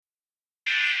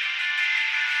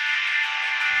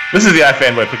This is the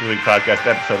iFanboy Pick League Podcast,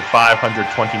 episode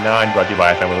 529, brought to you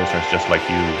by iFanboy listeners just like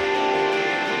you.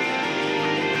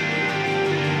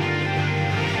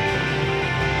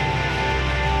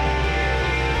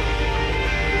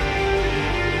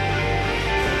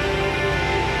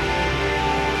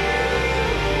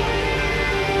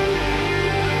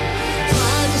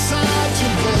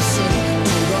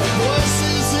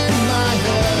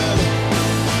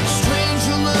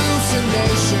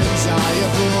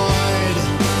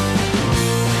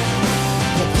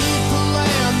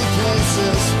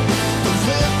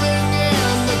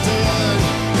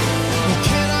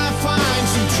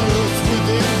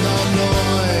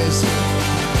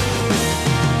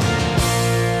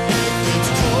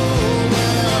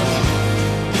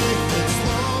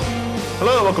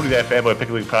 Welcome to the iFanboy Pick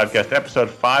League Podcast, episode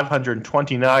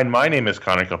 529. My name is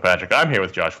Conor Kilpatrick. I'm here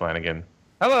with Josh Flanagan.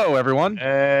 Hello, everyone.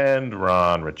 And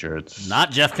Ron Richards.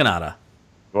 Not Jeff Canada.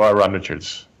 You are Ron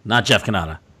Richards. Not Jeff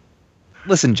Canada.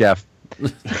 Listen, Jeff.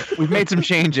 We've made some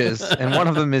changes, and one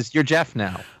of them is you're Jeff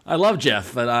now. I love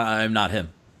Jeff, but I'm not him.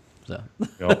 So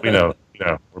we know.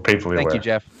 We're painfully aware. Thank you,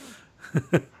 Jeff.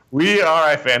 We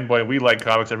are iFanboy. We like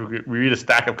comics. We read a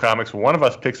stack of comics. One of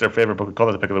us picks their favorite book. We call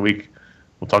it the Pick of the Week.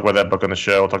 We'll talk about that book on the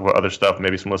show. We'll talk about other stuff,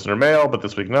 maybe some listener mail, but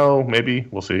this week, no, maybe.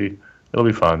 We'll see. It'll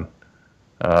be fun.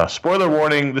 Spoiler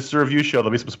warning, this is a review show.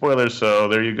 There'll be some spoilers, so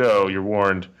there you go. You're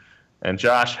warned. And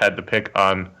Josh had to pick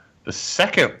on the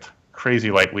second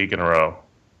Crazy Light week in a row.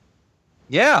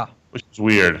 Yeah. Which is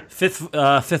weird. Fifth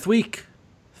week.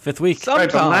 Sometime.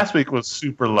 Right, but last week was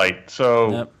super light,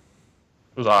 so It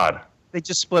was odd. They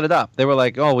just split it up. They were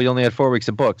like, oh, we only had 4 weeks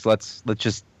of books. Let's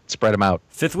just spread them out.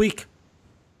 Fifth week.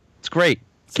 It's great.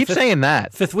 Keep saying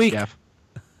that. Fifth week. Jeff.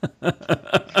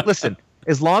 Listen,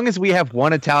 as long as we have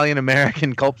one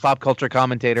Italian-American pop culture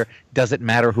commentator, doesn't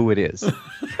matter who it is.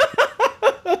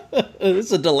 This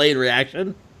is a delayed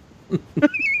reaction. The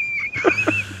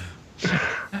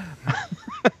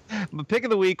pick of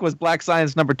the week was Black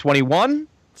Science number 21.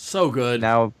 So good.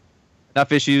 Now,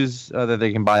 enough issues that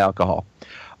they can buy alcohol.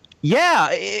 Yeah,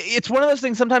 it's one of those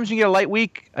things. Sometimes you get a light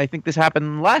week. I think this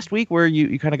happened last week where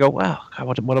you kind of go, wow,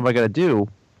 God, what am I going to do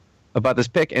about this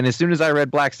pick? And as soon as I read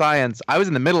Black Science, I was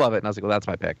in the middle of it, and I was like, well, that's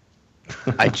my pick.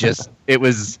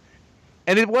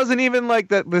 And it wasn't even like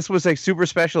that this was a super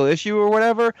special issue or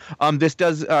whatever. This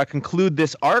does conclude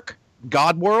this arc,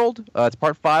 God World. It's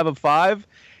part 5 of 5.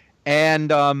 And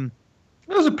it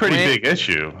was a pretty big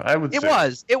issue, I would say. It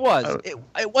was.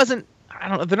 It wasn't. I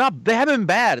don't know. They haven't been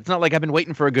bad. It's not like I've been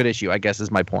waiting for a good issue, I guess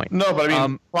is my point. No, but I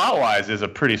mean, plot-wise is a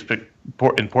pretty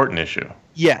important issue.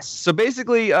 Yes. So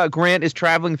basically, Grant is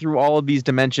traveling through all of these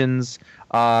dimensions,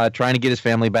 trying to get his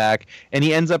family back. And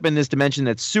he ends up in this dimension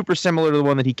that's super similar to the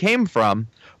one that he came from.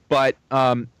 But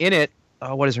in it,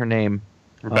 what is her name?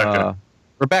 Rebecca.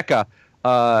 Rebecca,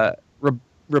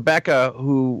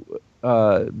 who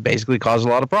basically caused a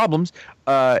lot of problems,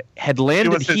 had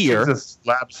landed here. His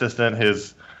lab assistant, he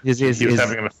was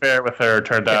having an affair with her.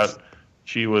 Turned out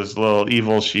she was a little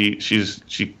evil. She's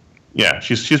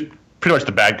pretty much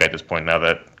the bad guy at this point now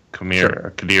that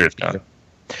Kadir is gone.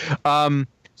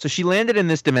 So she landed in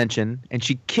this dimension and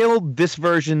she killed this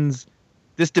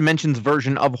dimension's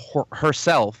version of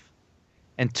herself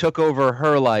and took over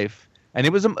her life. And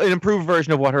it was an improved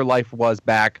version of what her life was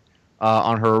back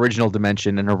on her original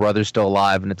dimension, and her brother's still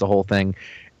alive, and it's a whole thing.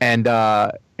 And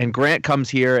Grant comes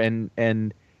here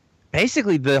and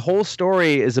basically, the whole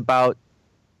story is about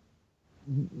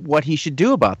what he should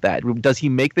do about that. Does he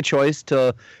make the choice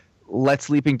to let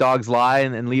sleeping dogs lie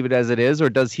and leave it as it is, or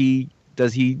does he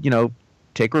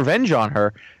take revenge on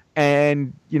her?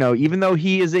 And even though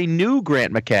he is a new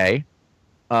Grant McKay,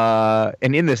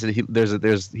 and in this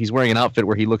he's wearing an outfit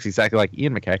where he looks exactly like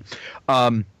Ian McKay.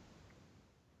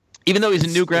 Even though he's a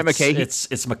new Grant McKay,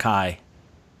 it's McKay.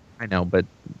 I know, but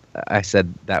I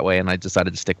said that way, and I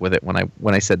decided to stick with it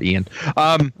when I said Ian.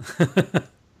 I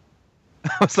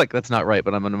was like, that's not right,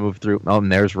 but I'm going to move through. Oh,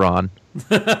 and there's Ron.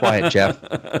 Quiet, Jeff.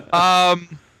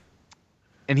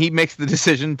 And he makes the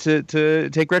decision to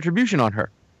take retribution on her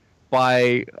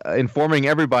by informing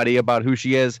everybody about who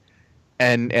she is,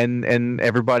 and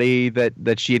everybody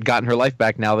that she had gotten her life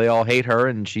back. Now they all hate her,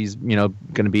 and she's going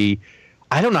to be.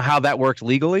 I don't know how that works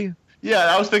legally.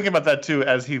 Yeah, I was thinking about that too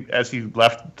as he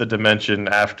left the dimension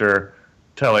after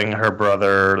telling her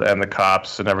brother and the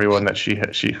cops and everyone that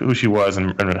who she was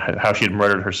and how she had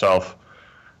murdered herself.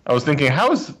 I was thinking,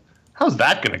 how's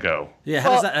that going to go? Yeah,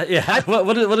 how does that? Yeah,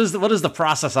 what is the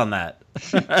process on that?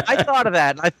 I thought of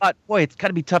that, and I thought, boy, it's got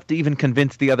to be tough to even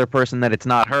convince the other person that it's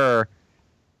not her.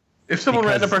 If some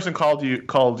random person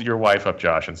called your wife up,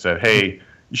 Josh, and said, "Hey,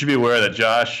 you should be aware that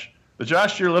Josh the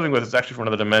Josh you're living with is actually from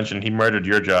another dimension. He murdered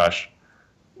your Josh.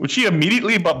 Would she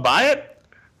immediately buy it?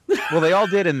 Well, they all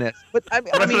did in this. But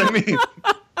That's what I mean.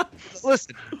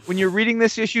 Listen, when you're reading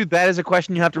this issue, that is a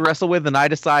question you have to wrestle with, and I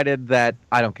decided that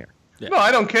I don't care. Yeah. No,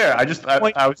 I don't care. I was just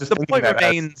thinking that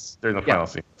during the final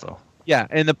scene. So. Yeah,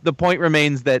 and the point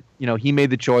remains that he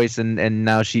made the choice, and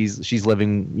now she's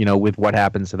living with what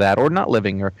happens to that, or not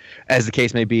living, or as the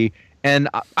case may be. And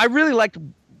I really liked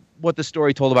what the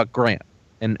story told about Grant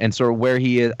and sort of where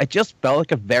he is. I just felt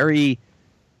like a very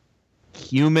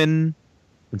human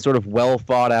and sort of well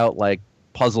thought out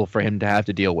puzzle for him to have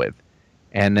to deal with.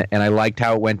 And I liked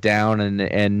how it went down,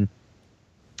 and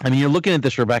I mean, you're looking at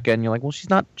this Rebecca, and you're like, well, she's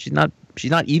not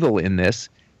evil in this,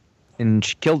 and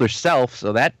she killed herself,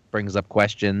 so that brings up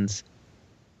questions,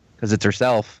 because it's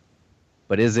herself.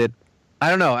 But is it? I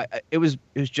don't know. It was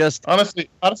just honestly,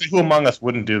 who among us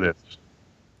wouldn't do this?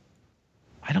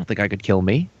 I don't think I could kill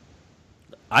me.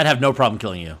 I'd have no problem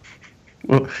killing you.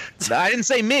 Well, I didn't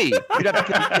say me. You'd have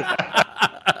to kill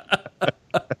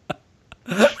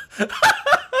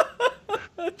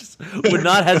me. Would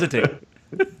not hesitate.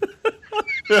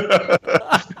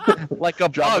 Like a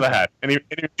drop of the hat.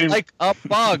 Like a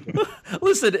bug.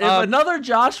 Listen, if another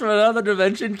Josh from another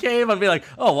dimension came, I'd be like,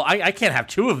 oh, well, I can't have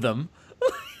two of them.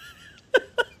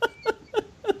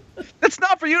 That's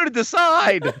not for you to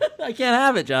decide. I can't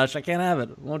have it, Josh. I can't have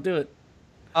it. Won't do it.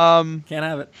 Can't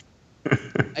have it.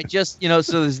 I just,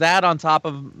 so there's that on top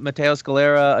of Matteo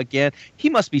Scalera again. He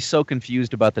must be so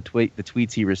confused about the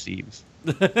tweets he receives.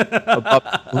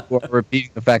 About repeating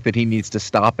the fact that he needs to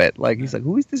stop it. Like, he's like,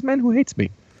 who is this man who hates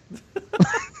me?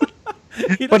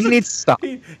 But he needs to stop.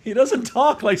 He doesn't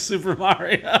talk like Super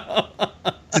Mario.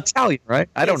 It's Italian, right?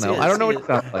 I don't know. I don't know what it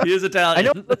sounds like. He is Italian.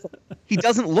 I know he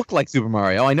doesn't look like Super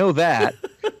Mario. I know that.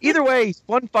 Either way, he's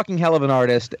one fucking hell of an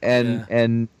artist,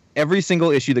 and every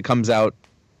single issue that comes out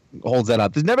holds that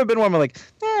up. There's never been one where he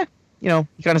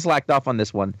kind of slacked off on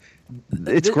this one.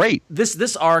 It's great.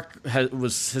 This arc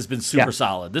has been super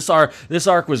solid. This arc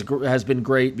has been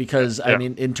great because I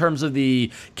mean, in terms of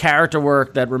the character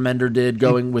work that Remender did,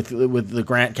 going with the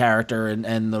Grant character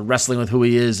and the wrestling with who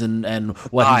he is and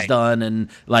what he's done, and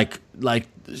like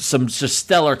some just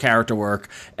stellar character work.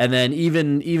 And then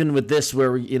even with this,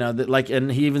 where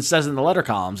and he even says in the letter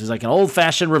columns, he's like an old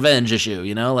fashioned revenge issue.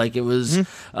 It was it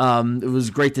was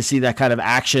great to see that kind of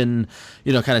action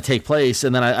kind of take place.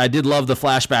 And then I did love the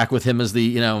flashback with him as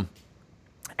the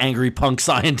angry punk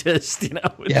scientist,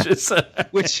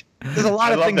 which there's a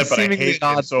lot of things seemingly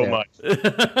odd so much.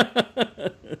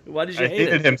 Why did you hate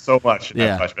hated him so much in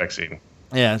that flashback scene?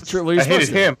 Yeah, it's true. Well, I hated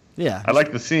him. Yeah, I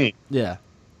like the scene. Yeah,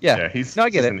 he's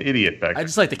I get it. An idiot back there. I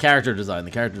just like the character design.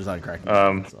 The character design cracked me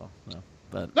up.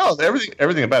 But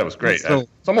everything about it was great.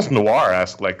 It's almost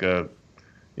noir-esque.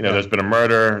 There's been a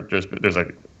murder. There's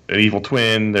like an evil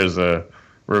twin. There's a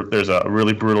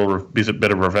really brutal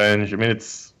bit of revenge. I mean,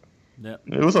 it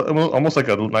was almost like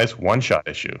a nice one-shot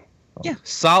issue. Yeah,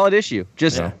 solid issue.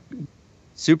 Just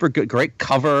super good, great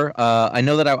cover. I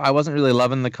know that I wasn't really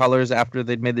loving the colors after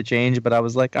they'd made the change, but I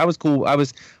was cool. I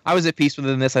was at peace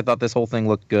within this. I thought this whole thing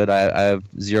looked good. I have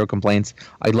zero complaints.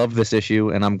 I love this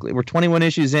issue, and we're 21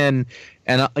 issues in,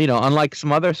 and unlike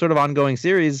some other sort of ongoing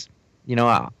series,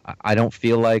 I don't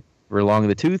feel like we're long in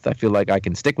the tooth. I feel like I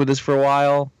can stick with this for a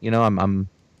while.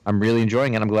 I'm really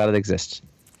enjoying it. I'm glad it exists.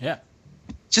 Yeah.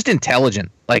 It's just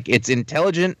intelligent. Like, it's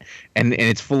intelligent and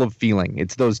it's full of feeling.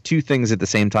 It's those two things at the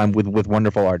same time with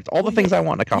wonderful art. It's all the things I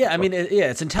want in a comic book. I mean,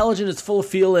 it's intelligent, it's full of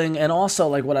feeling, and also,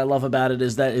 like, what I love about it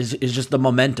is that is just the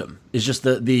momentum. It's just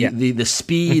the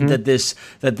speed that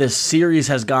this series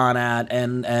has gone at,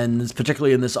 and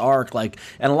particularly in this arc, and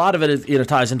a lot of it is,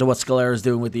 ties into what Scalera is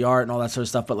doing with the art and all that sort of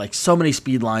stuff, but so many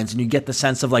speed lines, and you get the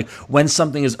sense of when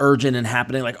something is urgent and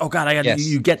happening, oh god,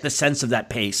 you get the sense of that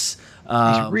pace.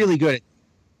 He's really good at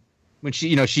when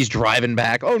she's driving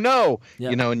back. Oh no,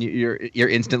 and you're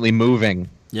instantly moving.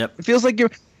 Yep. It feels like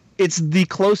it's the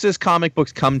closest comic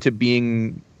books come to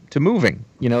being to moving.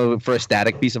 For a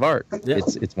static piece of art. Yep.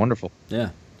 It's wonderful.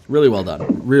 Yeah, really well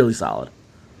done. Really solid.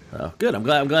 Oh, good. I'm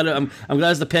glad.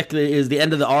 As the pick is the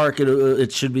end of the arc.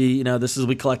 It should be. This is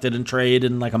we collected in trade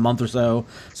in a month or so.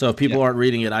 So if people aren't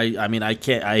reading it, I mean, I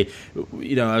can't. I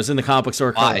was in the comic book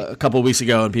store a couple of weeks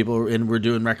ago, and we're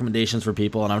doing recommendations for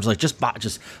people, and I was like, just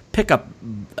pick up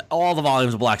all the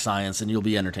volumes of Black Science, and you'll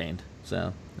be entertained.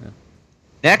 So. Yeah.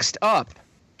 Next up,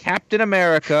 Captain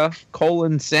America: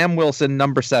 Sam Wilson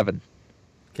 #7.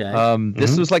 Okay.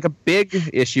 This was a big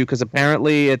issue because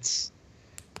apparently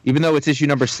even though it's issue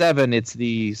 #7, it's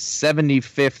the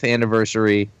 75th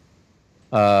anniversary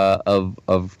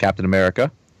of Captain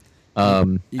America.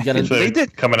 They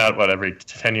did coming out every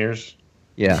 10 years.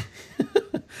 Yeah.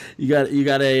 You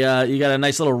got a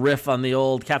nice little riff on the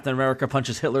old Captain America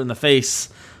punches Hitler in the face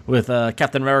with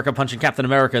Captain America punching Captain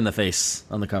America in the face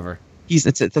on the cover.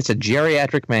 That's a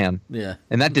geriatric man. Yeah.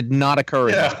 And that did not occur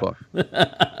in this book.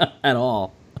 At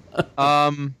all.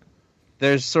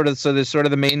 There's sort of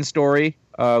the main story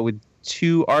with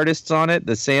two artists on it.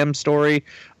 The Sam story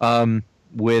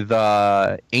with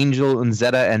Angel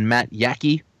Unzetta and Matt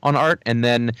Yackey on art, and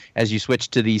then as you switch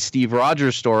to the Steve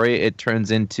Rogers story, it turns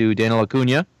into Daniel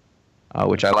Acuna,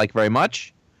 which I like very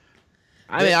much.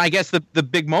 I mean, I guess the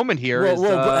big moment here is.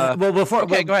 Before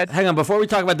go ahead. Hang on, before we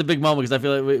talk about the big moment, because I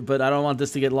feel like, but I don't want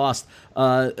this to get lost.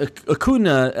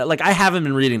 Acuna, like I haven't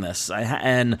been reading this,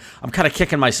 and I'm kind of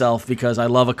kicking myself because I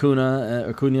love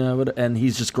Acuna, and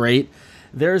he's just great.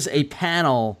 There's a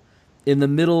panel in the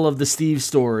middle of the Steve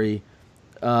story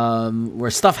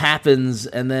where stuff happens,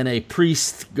 and then a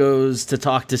priest goes to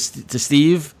talk to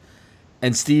Steve,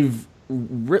 and Steve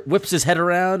whips his head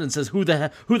around and says, "Who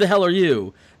the hell are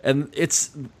you?" And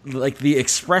it's like the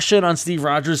expression on Steve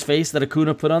Rogers' face that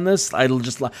Acuna put on this. I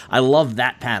love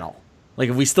that panel. Like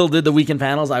if we still did the weekend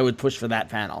panels, I would push for that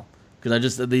panel because I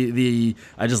just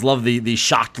love the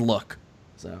shocked look.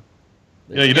 So.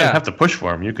 Yeah, you didn't have to push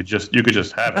for him. You could just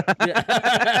have it.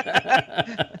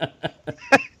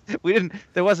 We didn't.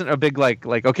 There wasn't a big like.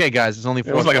 Okay, guys, it's only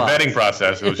 4 o'clock. It was like o'clock. a betting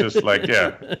process. It was just like,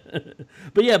 yeah.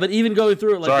 But even going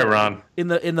through it, like sorry, Ron. In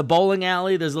the bowling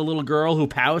alley, there's a little girl who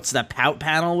pouts. That pout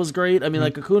panel was great. I mean,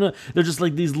 like Acuna, they're just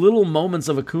like these little moments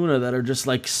of Acuna that are just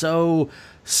like so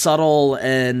subtle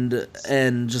and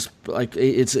just like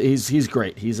he's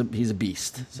great. He's a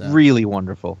beast. So. Really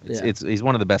wonderful. He's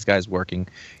one of the best guys working.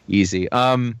 Easy.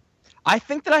 I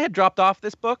think that I had dropped off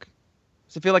this book.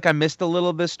 So I feel like I missed a little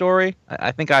of this story.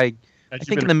 I think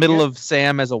in the middle of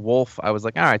Sam as a wolf, I was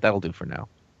like, all right, that'll do for now.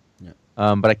 Yeah.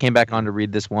 But I came back on to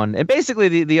read this one, and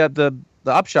basically the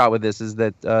upshot with this is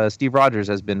that Steve Rogers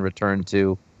has been returned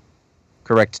to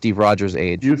correct Steve Rogers'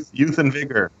 age, youth and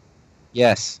vigor.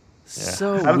 Yes. Yeah.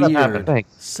 So How did that weird. happen?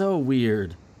 Thanks. So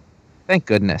weird. Thank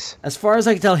goodness. As far as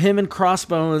I can tell, him and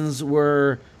Crossbones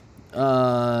were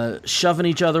shoving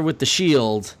each other with the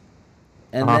shield.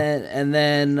 And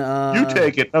then you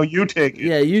take it. No, you take it.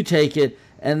 Yeah, you take it.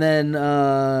 And then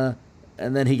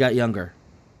he got younger.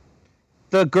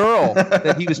 The girl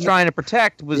that he was trying to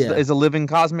protect is a living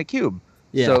cosmic cube.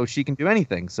 Yeah. So she can do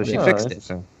anything. So she fixed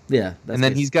it. Yeah. And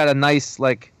then he's got a nice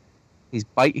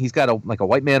he's got a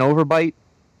white man overbite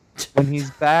when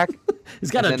he's back.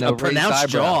 He's got a pronounced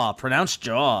jaw. Pronounced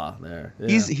jaw there. Yeah.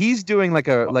 He's doing like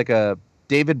a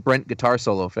David Brent guitar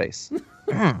solo face.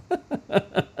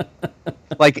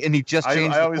 And he just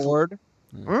changed the chord.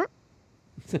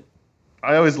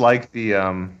 I always like the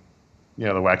the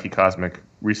wacky cosmic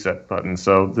reset button.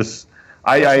 So this,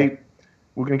 we're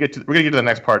gonna get to the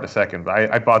next part in a second.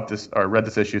 But I bought this or read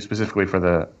this issue specifically for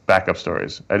the backup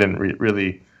stories. I didn't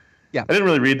really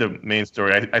read the main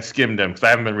story. I skimmed them because I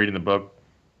haven't been reading the book,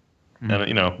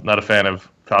 and not a fan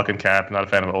of Falcon Cap, not a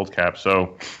fan of Old Cap.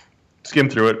 So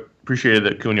skimmed through it. Appreciated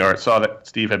that Cunha art, saw that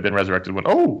Steve had been resurrected. Went,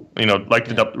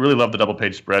 really loved the double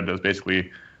page spread. That was basically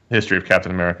the history of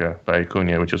Captain America by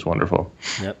Cunha, which is wonderful.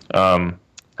 Yep.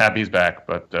 Happy he's back,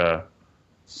 but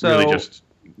really just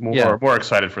more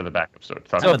excited for the backup story.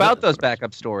 So about those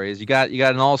backup stories, you got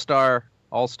an all-star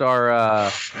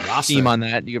team on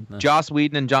that. You have Joss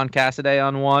Whedon and John Cassaday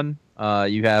on one.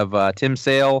 You have Tim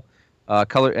Sale,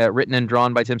 written and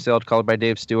drawn by Tim Sale, colored by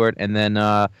Dave Stewart, and then.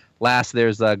 Last,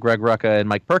 there's Greg Rucka and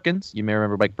Mike Perkins. You may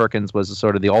remember Mike Perkins was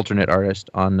sort of the alternate artist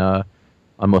on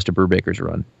most of Brubaker's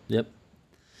run. Yep.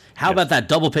 How about that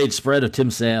double-page spread of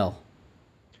Tim Sale?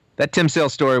 That Tim Sale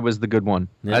story was the good one.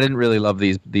 Yep. I didn't really love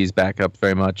these backups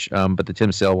very much, but the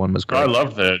Tim Sale one was great. I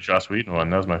loved the Joss Whedon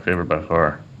one. That was my favorite by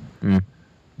far.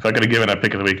 If I could have given a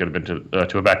pick of the week, it would have been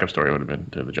to a backup story. It would have been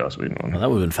to the Joss Whedon one. Well,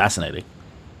 that would have been fascinating.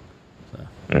 So.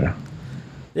 Yeah.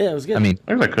 Yeah, it was good. I mean,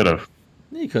 I could have.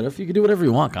 Yeah, you could have. You could do whatever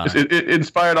you want, Conor. It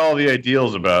inspired all the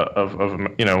ideals of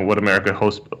what America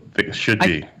host should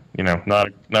be.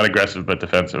 Not aggressive but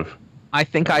defensive. I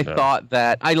think I thought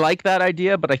that I like that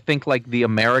idea, but I think like the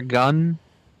Amerigun,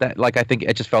 that I think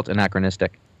it just felt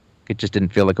anachronistic. It just didn't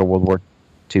feel like a World War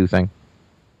II thing.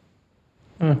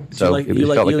 So you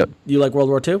like World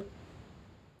War II?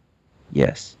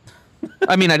 Yes.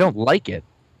 I mean, I don't like it,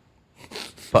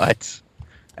 but.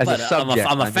 As a subject,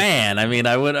 I'm a fan. I mean,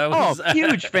 I was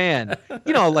huge fan.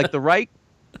 Like the right.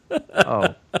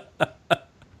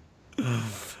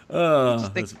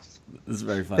 Oh. This is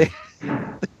very funny.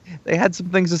 They had some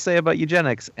things to say about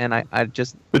eugenics, and I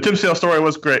just. The Tim Sale story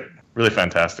was great. Really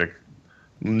fantastic.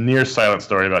 Near silent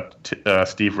story about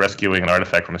Steve rescuing an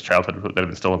artifact from his childhood that had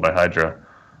been stolen by Hydra.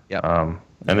 Yep. And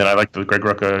then I like the Greg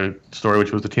Rucka story,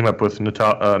 which was the team up with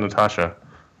Natasha.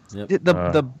 Yep.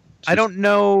 I don't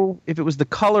know if it was the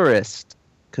colorist,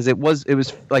 because it was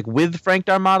like with Frank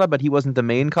D'Armata, but he wasn't the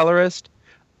main colorist.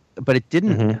 But it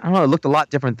didn't. I don't know. It looked a lot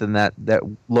different than that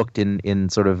looked in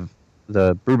sort of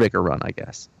the Brubaker run, I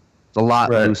guess. It's a lot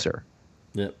looser.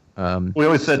 Yep. We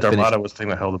always said D'Armata was the thing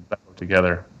that held the battle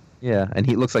together. Yeah, and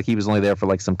he looks like he was only there for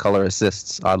like some color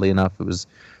assists. Oddly enough, it was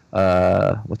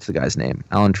what's the guy's name?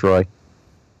 Alan Troy.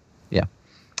 Yeah.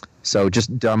 So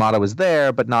just D'Armata was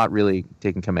there, but not really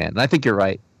taking command. And I think you're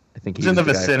right. I think he's in the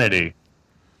vicinity.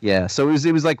 Yeah. So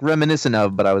it was like reminiscent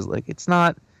of, but I was like, it's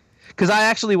not. Because I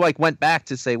actually like went back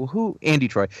to say, well, who Andy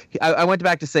Troy? I went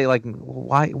back to say like,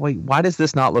 why does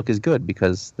this not look as good?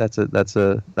 Because that's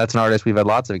an artist we've had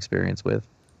lots of experience with.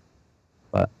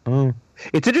 But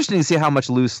it's interesting to see how much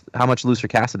looser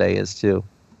Cassaday is too,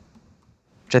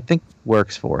 which I think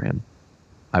works for him.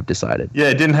 I've decided. Yeah,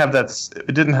 it didn't have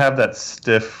that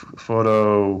stiff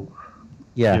photo.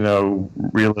 Yeah.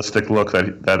 Realistic look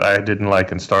that I didn't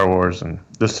like in Star Wars, and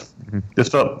this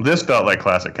felt like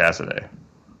classic Cassaday.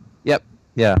 Yep.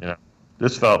 Yeah.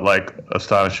 This felt like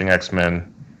Astonishing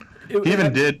X-Men. He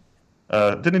even did.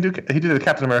 Didn't he do? He did a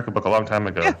Captain America book a long time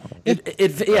ago. Yeah.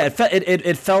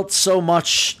 It felt so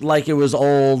much like it was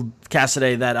old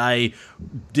Cassaday that I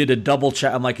did a double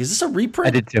check. I'm like, is this a reprint?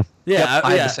 I did too. Yeah.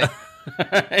 I had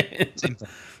the same.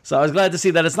 So I was glad to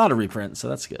see that it's not a reprint. So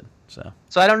that's good. So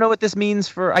I don't know what this means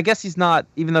for. I guess he's not.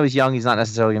 Even though he's young, he's not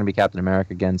necessarily going to be Captain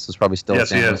America again. So it's probably still. Yes,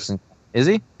 he is. Is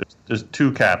he? There's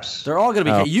two Caps. They're all going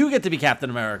to be. You get to be Captain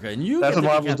America, and you. That's what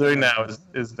Marvel's doing now.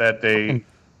 Is that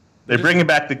they're bringing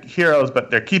back the heroes, but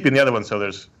they're keeping the other ones. So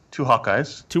there's two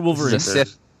Hawkeyes, two Wolverines.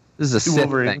 This is a two Sith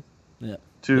Wolverines, thing. Yeah.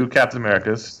 Two Captain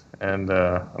Americas, and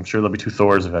I'm sure there'll be two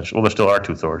Thors eventually. Well, there still are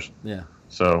two Thors. Yeah.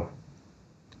 So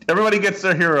everybody gets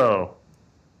their hero.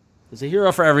 There's a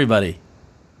hero for everybody.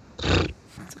 Can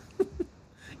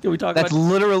we talk That's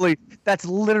literally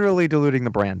diluting the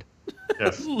brand.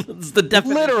 Yes. It's the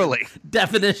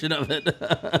definition of it.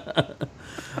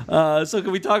 So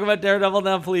can we talk about Daredevil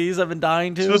now, please? I've been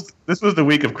dying to. This was the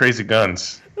week of crazy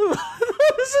guns.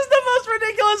 This is the most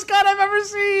ridiculous gun I've ever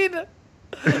seen.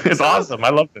 It's awesome. I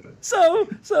loved it. So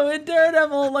in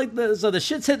Daredevil, the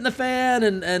shit's hitting the fan,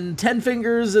 and 10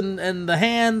 fingers and the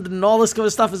hand and all this kind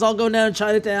of stuff is all going down in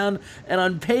Chinatown. And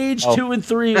on page 2 and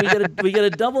 3, we get a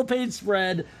double page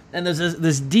spread, and there's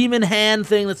this demon hand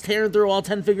thing that's tearing through all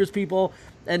 10 fingers people.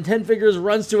 And 10 fingers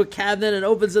runs to a cabinet and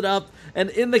opens it up, and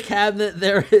in the cabinet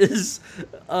there is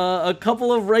a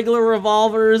couple of regular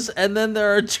revolvers, and then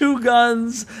there are 2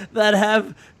 guns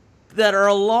that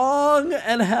are long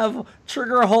and have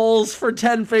trigger holes for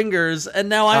 10 fingers. And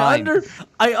now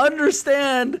I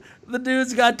understand the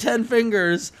dude's got 10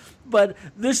 fingers, but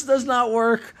this does not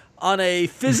work on a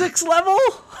physics level.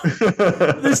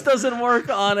 This doesn't work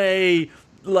on a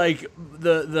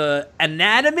the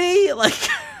anatomy, right?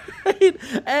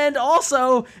 And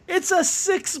also, it's a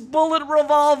 6-bullet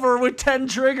revolver with 10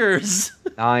 triggers.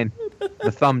 9.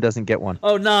 The thumb doesn't get one.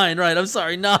 Oh, 9, right. I'm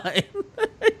sorry, 9.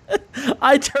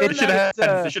 They should have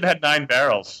had 9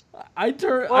 barrels. I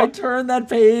turned that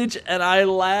page and I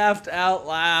laughed out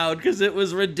loud because it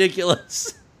was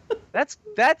ridiculous. That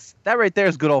right there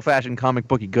is good old fashioned comic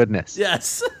booky goodness.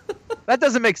 Yes. That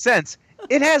doesn't make sense.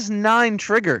 It has 9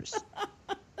 triggers.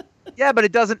 Yeah, but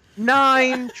it doesn't.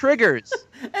 9 triggers.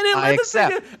 I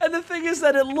accept. And the thing is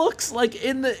that it looks like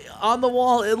on the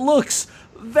wall, it looks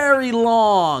very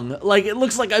long. Like it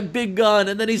looks like a big gun,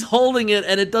 and then he's holding it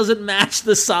and it doesn't match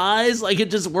the size. Like it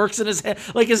just works in his hand.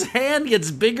 Like his hand gets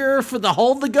bigger for the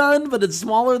hold the gun, but it's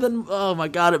smaller than. Oh my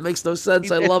god, it makes no sense.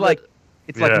 I love it.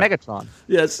 It's like Megatron.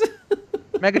 Yes.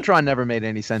 Megatron never made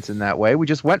any sense in that way. We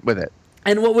just went with it.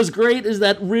 And what was great is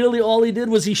that really all he did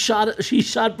was he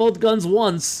shot both guns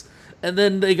once, and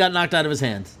then they got knocked out of his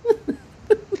hand.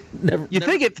 You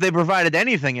think if they provided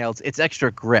anything else, it's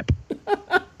extra grip.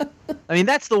 I mean,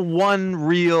 that's the one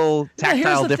real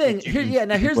tactile difference.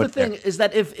 Here's the thing: is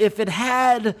that if it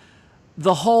had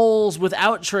the holes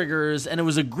without triggers and it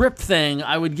was a grip thing,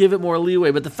 I would give it more leeway.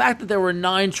 But the fact that there were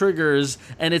 9 triggers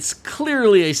and it's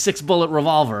clearly a 6-bullet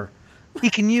revolver, he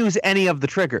can use any of the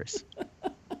triggers.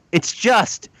 It's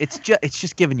just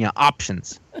giving you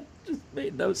options. It just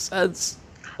made no sense.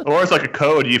 Or it's like a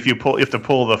code. You have to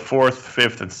pull the 4th,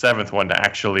 5th, and 7th one to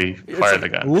actually fire the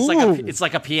gun. It's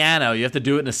like a piano. You have to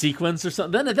do it in a sequence or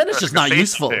something. Then it's just not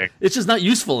useful. Thing. It's just not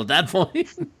useful at that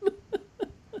point.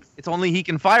 It's only he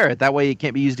can fire it. That way it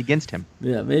can't be used against him.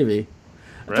 Yeah, maybe.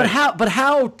 Right. But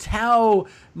how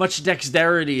much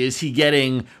dexterity is he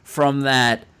getting from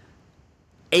that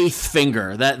 8th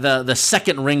finger, that the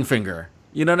second ring finger?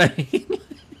 You know what I mean?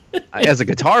 As a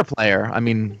guitar player, I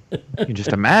mean, you can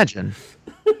just imagine.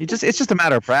 It's just a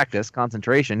matter of practice,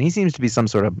 concentration. He seems to be some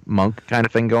sort of monk kind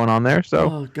of thing going on there. So,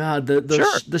 oh god,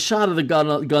 the shot of the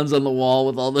guns on the wall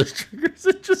with all those triggers,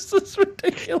 it just was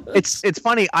ridiculous. It's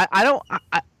funny. I don't.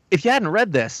 If you hadn't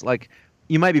read this, like,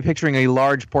 you might be picturing a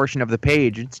large portion of the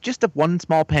page. It's just one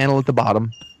small panel at the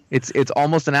bottom. It's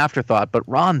almost an afterthought, but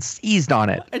Ron seized on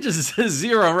it. I just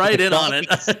zero right in on it.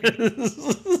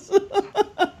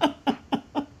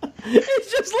 It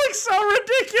just looks so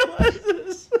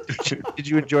ridiculous. Did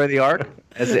you enjoy the arc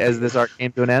as this arc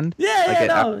came to an end?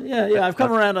 Yeah. I've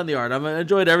come around on the art. I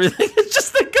enjoyed everything. It's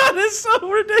just the gun is so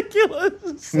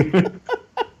ridiculous. The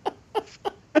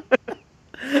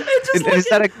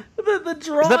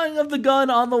drawing of the gun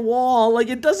on the wall, like,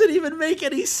 it doesn't even make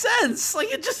any sense.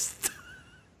 Like, it just.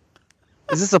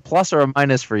 Is this a plus or a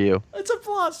minus for you? It's a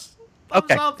plus.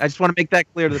 Okay, Thumbs up. I just want to make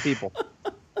that clear to the people.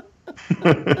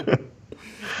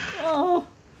 Oh,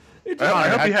 I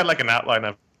hope he had like an outline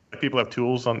of people have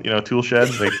tools on tool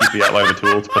sheds. They keep the outline of the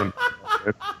tools. Put them,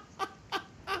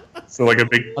 so like a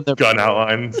big gun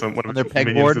outline. So one of the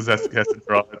minions has to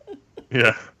draw it.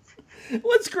 Yeah.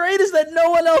 What's great is that no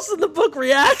one else in the book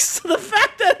reacts to the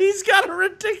fact that he's got a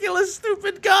ridiculous,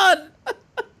 stupid gun.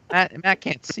 Matt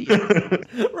can't see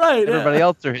it. Right. Everybody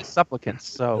else are his supplicants.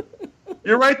 So.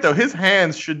 You're right, though. His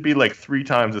hands should be like 3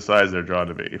 times the size they're drawn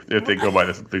to be if they go by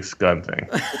this gun thing.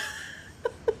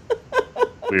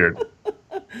 Weird.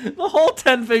 The whole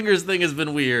 10 fingers thing has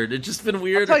been weird. It's just been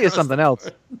weird. I'll tell you something else.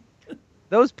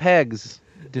 Those pegs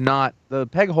the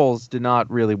peg holes did not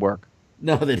really work.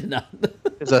 No, they did not.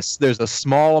 There's a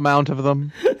small amount of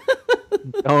them.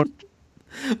 Don't.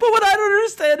 But what I don't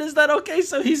understand is that, okay,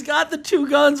 so he's got the 2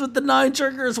 guns with the 9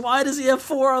 triggers. Why does he have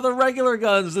 4 other regular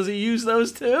guns? Does he use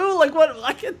those too? Like, what?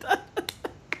 Like,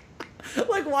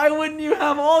 why wouldn't you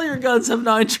have all your guns have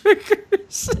 9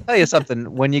 triggers? I'll tell you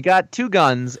something. When you got 2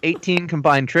 guns, 18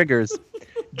 combined triggers,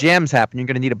 jams happen. You're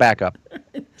going to need a backup.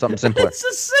 Something simpler. It's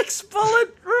a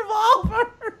 6-bullet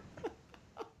revolver.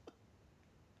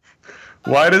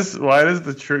 Why does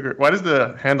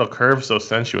the handle curve so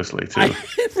sensuously too?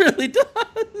 It really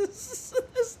does.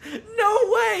 There's no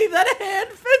way that hand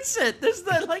fits it. There's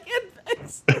that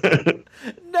it's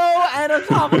no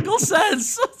anatomical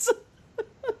sense.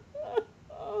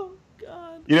 Oh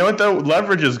god. You know what though?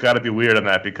 Leverage has got to be weird on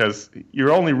that because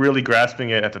you're only really grasping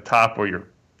it at the top where your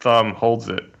thumb holds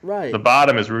it. Right. The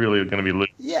bottom is really going to be loose.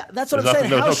 Yeah, that's what I'm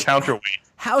saying. There's no counterweight.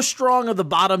 How strong are the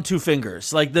bottom 2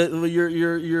 fingers? Like those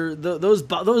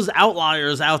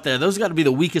outliers out there. Those got to be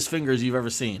the weakest fingers you've ever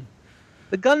seen.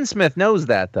 The gunsmith knows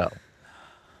that though.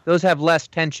 Those have less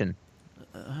tension.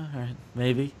 All right,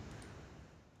 maybe.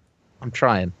 I'm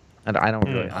trying. And I don't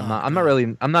really.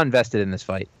 I'm not invested in this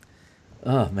fight.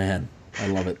 Oh man, I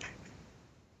love it.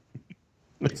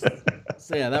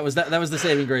 So yeah, that was the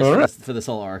saving grace for this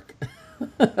whole arc.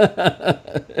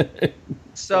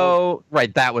 So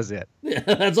right, that was it. Yeah,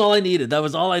 that's all I needed. That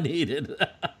was all I needed.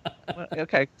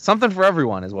 Okay, something for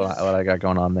everyone is what I got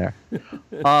going on there.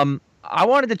 I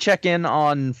wanted to check in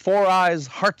on Four Eyes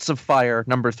Hearts of Fire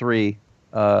 #3.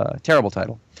 Terrible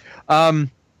title.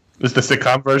 Is the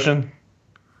sitcom version?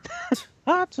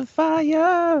 Hearts of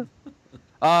Fire.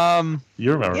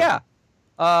 You remember? Yeah.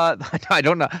 I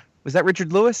don't know. Was that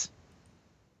Richard Lewis?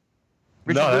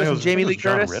 Lewis and Jamie Lee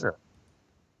Curtis? Ritter.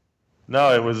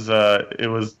 No, it was. I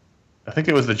think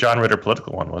it was the John Ritter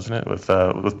political one, wasn't it? With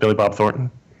Billy Bob Thornton.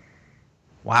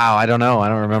 Wow, I don't know. I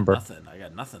don't remember. I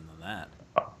got nothing on that.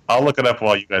 I'll look it up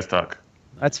while you guys talk.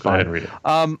 That's Go fine. ahead and read it.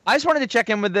 I just wanted to check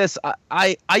in with this.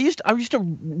 I used to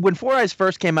when Four Eyes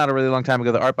first came out a really long time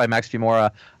ago. The art by Max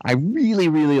Fiumara. I really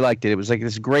liked it. It was like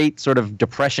this great sort of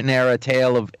Depression era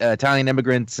tale of Italian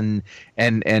immigrants and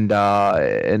a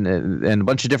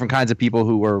bunch of different kinds of people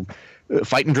who were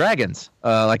fighting dragons,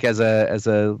 like as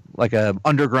a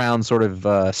underground sort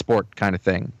of sport kind of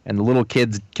thing. And the little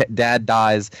kid's dad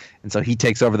dies, and so he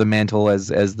takes over the mantle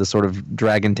as the sort of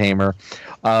dragon tamer.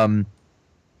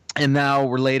 And now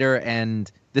we're later,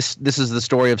 and this is the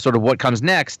story of sort of what comes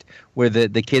next, where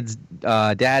the kid's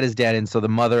dad is dead, and so the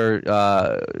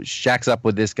mother shacks up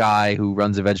with this guy who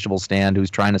runs a vegetable stand, who's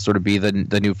trying to sort of be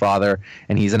the new father,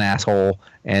 and he's an asshole,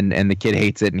 and the kid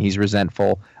hates it, and he's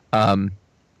resentful.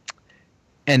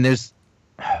 And there's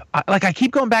I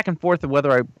keep going back and forth of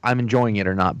whether I'm enjoying it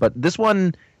or not, but this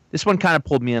one kind of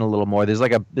pulled me in a little more. There's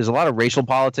a lot of racial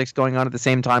politics going on at the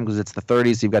same time because it's the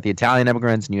 30s. So you've got the Italian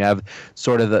immigrants, and you have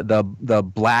sort of the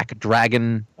black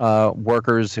dragon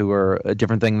workers who are a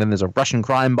different thing. Then there's a Russian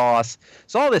crime boss.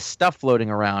 So all this stuff floating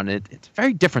around. It's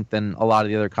very different than a lot of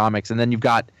the other comics. And then you've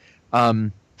got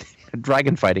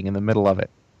dragon fighting in the middle of it.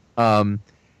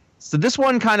 So this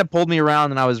one kind of pulled me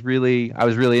around, and I was really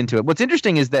into it. What's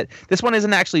interesting is that this one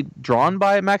isn't actually drawn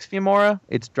by Max Fiumara.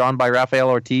 It's drawn by Rafael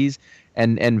Ortiz,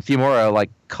 and Fiumara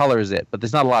like colors it, but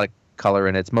there's not a lot of color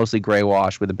in it. It's mostly gray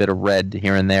wash with a bit of red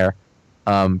here and there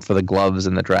for the gloves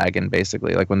and the dragon,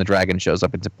 basically. Like when the dragon shows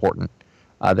up, it's important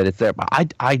that it's there. But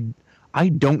I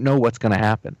don't know what's going to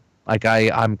happen. Like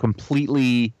I'm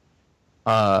completely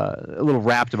a little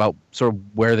wrapped about sort of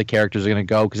where the characters are going to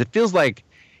go, because it feels like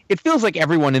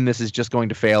everyone in this is just going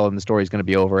to fail and the story is going to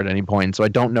be over at any point. So I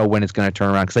don't know when it's going to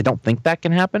turn around, because I don't think that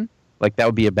can happen. Like that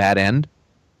would be a bad end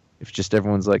if just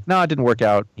everyone's like, no, it didn't work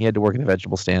out. He had to work at the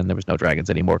vegetable stand. There was no dragons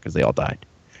anymore because they all died.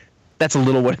 That's a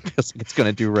little what it feels like it's going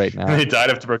to do right now. He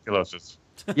died of tuberculosis.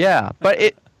 Yeah,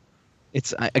 but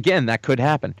it's again, that could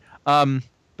happen. But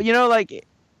like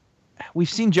we've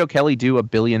seen Joe Kelly do a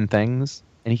billion things,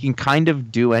 and he can kind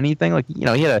of do anything. Like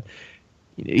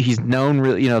he's known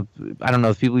really, I don't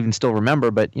know if people even still remember,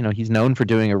 but he's known for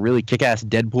doing a really kick-ass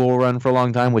Deadpool run for a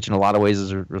long time, which in a lot of ways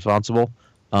is responsible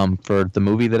for the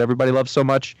movie that everybody loves so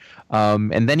much.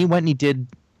 And then he went and he did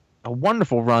a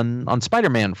wonderful run on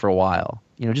Spider-Man for a while.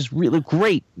 Just really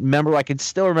great. Remember, I can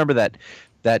still remember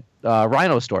that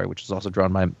Rhino story, which was also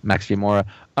drawn by Max Fiumara.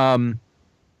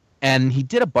 And he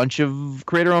did a bunch of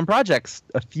creator-owned projects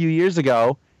a few years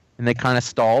ago, and they kind of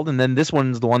stalled. And then this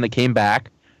one's the one that came back.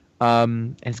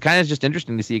 And it's kind of just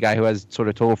interesting to see a guy who has sort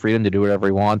of total freedom to do whatever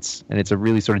he wants, and it's a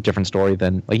really sort of different story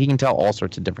than, like, he can tell all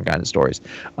sorts of different kinds of stories.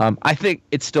 I think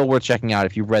it's still worth checking out.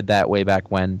 If you read that way back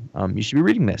when, you should be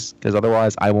reading this, because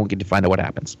otherwise I won't get to find out what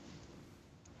happens.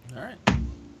 All right.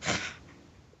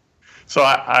 So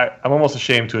I'm almost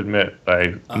ashamed to admit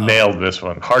I nailed this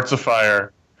one. Hearts of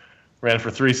Fire ran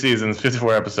for 3 seasons,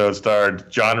 54 episodes,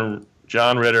 starred John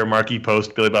Ritter, Mark E.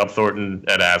 Post, Billy Bob Thornton,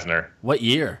 Ed Asner. What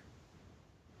year?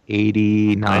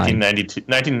 89.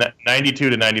 1992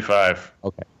 to 95.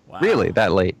 Okay. Wow. Really?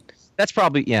 That late? That's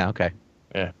probably, yeah, okay.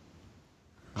 Yeah.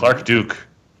 Clark Duke,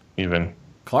 even.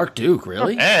 Clark Duke,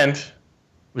 really? And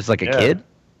Was like a kid?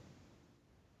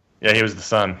 Yeah, he was the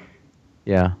son.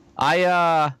 Yeah.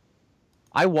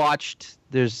 I watched,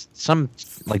 there's some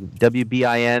like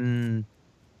WBIN, and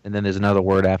then there's another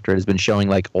word after it, has been showing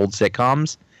like old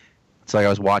sitcoms. It's like I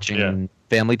was watching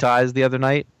Family Ties the other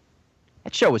night.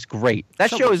 That show is great. That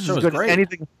show is as good as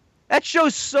anything. That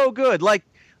show's so good. Like,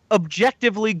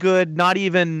 objectively good, not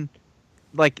even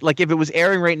like if it was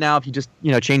airing right now, if you just,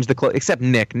 change the clothes, except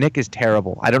Nick. Nick is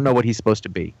terrible. I don't know what he's supposed to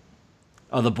be.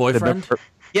 Oh, the boyfriend?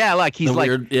 Yeah, like he's like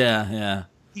weird, yeah.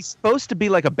 He's supposed to be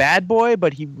like a bad boy,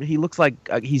 but he looks like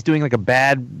he's doing like a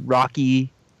bad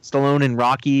Rocky, Stallone and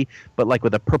Rocky, but like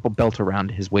with a purple belt around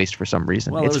his waist for some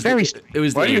reason. Well, it's very.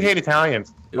 Why do you hate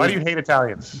Italians? Why do you hate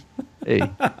Italians? Hey.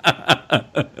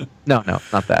 No,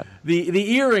 not that.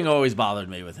 The earring always bothered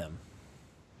me with him.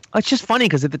 It's just funny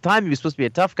because at the time he was supposed to be a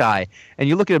tough guy, and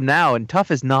you look at him now, and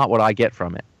tough is not what I get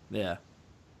from it. Yeah.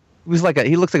 He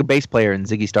looks like a bass player in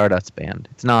Ziggy Stardust's band.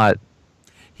 It's not.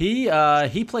 He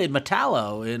played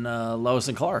Metallo in Lois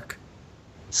and Clark.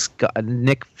 Scott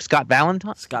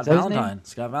Valentine. Scott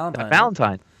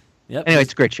Valentine. Yep. Anyway,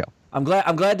 it's a great show. I'm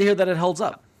glad to hear that it holds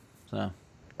up. So.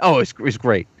 Oh, it's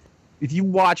great. If you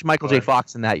watch Michael J.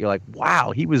 Fox in that, you're like,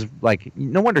 wow, he was like,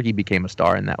 no wonder he became a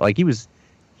star in that. Like he's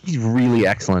really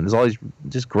excellent. There's all these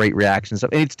just great reactions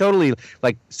stuff, and it's totally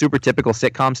like super typical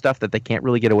sitcom stuff that they can't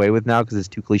really get away with now because it's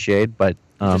too cliched. But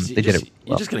they did it.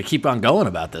 You're just gonna keep on going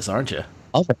about this, aren't you?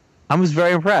 I was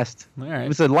very impressed. All right. It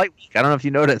was a light week. I don't know if you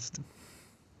noticed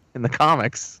in the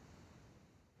comics,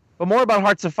 but more about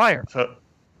Hearts of Fire.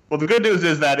 Well, the good news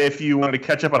is that if you want to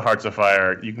catch up on Hearts of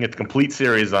Fire, you can get the complete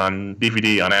series on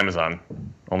DVD on Amazon.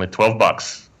 Only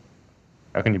 $12.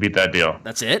 How can you beat that deal?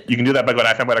 That's it? You can do that by going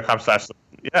to ifanboy.com/.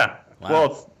 Yeah. Wow. Well,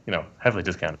 it's heavily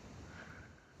discounted.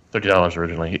 $30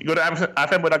 originally. You go to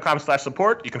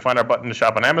ifanboy.com/support. You can find our button to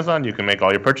shop on Amazon. You can make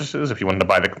all your purchases. If you wanted to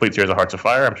buy the complete series of Hearts of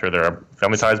Fire, I'm sure there are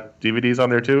Family Ties DVDs on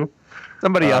there too.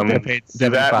 Somebody out there paid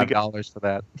 $75 for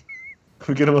that.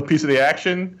 We get a little piece of the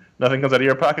action. Nothing comes out of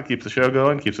your pocket. Keeps the show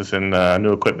going. Keeps us in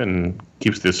new equipment and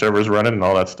keeps the servers running and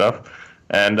all that stuff.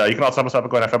 And you can also help us out by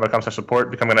going to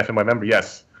ifanboy.com/support. Become an iFanboy member.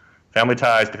 Yes. Family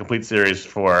Ties, the complete series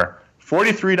for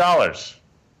 $43.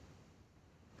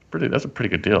 That's a pretty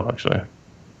good deal, actually.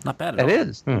 Not bad at all. It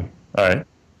is. All right.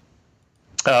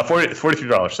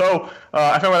 $43. So,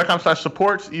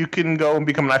 ifanboy.com/support. You can go and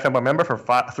become an iFanboy member for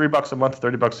 $3 a month,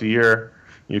 $30 a year.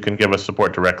 You can give us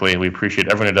support directly. We appreciate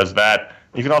everyone who does that.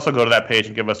 You can also go to that page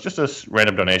and give us just a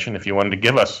random donation. If you wanted to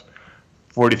give us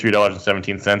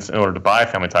 $43.17 in order to buy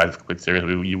Family Ties complete series,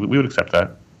 we would accept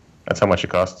that. That's how much it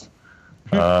costs.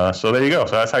 So there you go.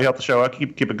 So that's how you help the show out.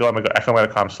 Keep it going. Go to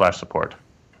ifanboy.com/support.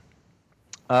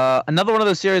 Another one of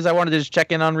those series I wanted to just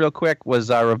check in on real quick was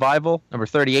Revival. Number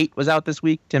 38 was out this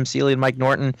week. Tim Seeley and Mike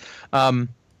Norton. We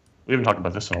haven't talked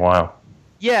about this in a while.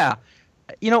 Yeah.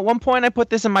 At one point I put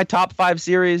this in my top 5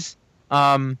 series.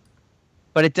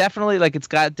 But it definitely, it's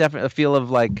got definitely a feel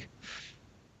of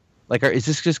is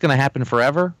this just going to happen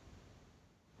forever?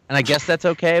 And I guess that's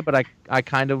okay, but I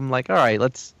kind of am like, all right,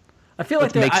 I feel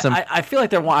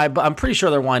like I'm pretty sure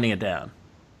they're winding it down.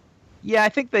 Yeah, I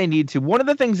think they need to. One of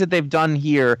the things that they've done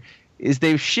here is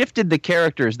they've shifted the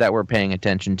characters that we're paying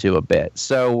attention to a bit.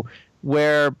 So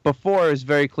where before it was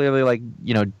very clearly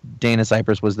Dana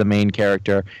Cypress was the main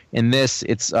character. In this,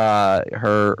 it's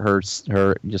her just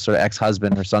sort of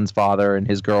ex-husband, her son's father, and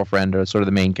his girlfriend are sort of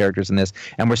the main characters in this.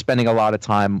 And we're spending a lot of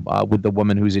time with the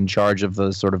woman who's in charge of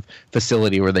the sort of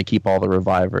facility where they keep all the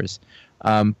revivers.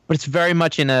 But it's very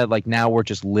much in a now we're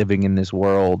just living in this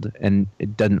world, and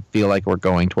it doesn't feel like we're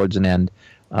going towards an end.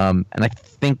 And I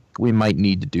think we might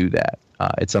need to do that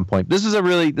at some point. This is a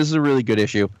really good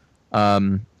issue.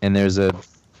 And there's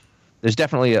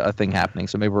definitely a thing happening,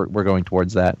 so maybe we're going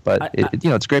towards that. But it's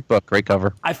a great book, great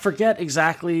cover. I forget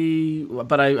exactly,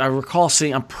 but I recall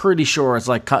seeing. I'm pretty sure it's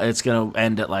going to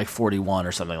end at 41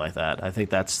 or something like that. I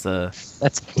think that's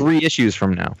 3 issues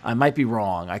from now. I might be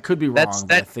wrong. I could be wrong.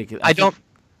 But I don't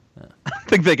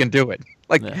think they can do it.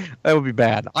 That would be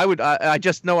bad. I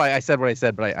just know I said what I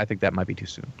said, but I think that might be too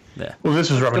soon. Yeah. Well,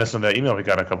 this was reminiscent of that email we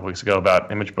got a couple weeks ago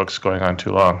about Image books going on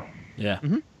too long. Yeah.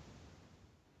 Mm-hmm.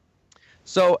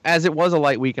 So, as it was a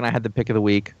light week and I had the pick of the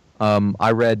week,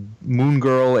 I read Moon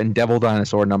Girl and Devil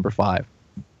Dinosaur number 5.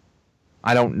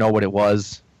 I don't know what it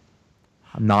was.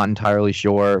 I'm not entirely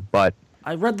sure, but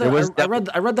I read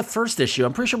the first issue.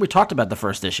 I'm pretty sure we talked about the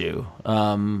first issue.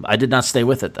 I did not stay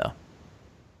with it though.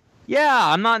 Yeah,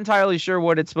 I'm not entirely sure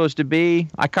what it's supposed to be.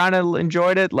 I kind of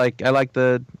enjoyed it. I like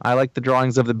the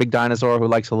drawings of the big dinosaur who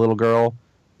likes a little girl,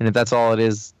 and if that's all it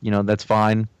is, that's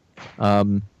fine.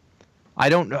 I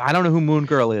don't know who Moon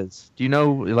Girl is. Do you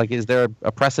know? Is there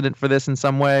a precedent for this in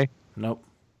some way? Nope.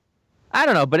 I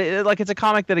don't know, but it's a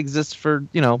comic that exists for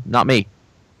not me.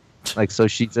 So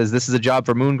she says this is a job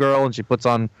for Moon Girl, and she puts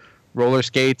on roller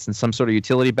skates and some sort of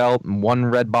utility belt and one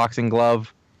red boxing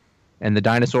glove, and the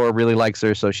dinosaur really likes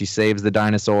her, so she saves the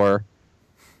dinosaur,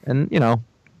 and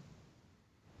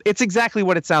it's exactly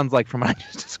what it sounds like from what I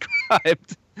just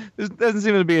described. There doesn't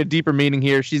seem to be a deeper meaning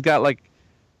here. She's got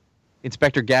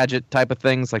Inspector Gadget type of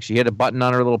things, she hit a button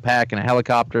on her little pack and a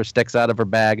helicopter sticks out of her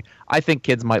bag. I think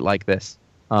kids might like this.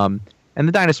 And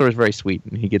the dinosaur is very sweet,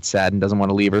 and he gets sad and doesn't want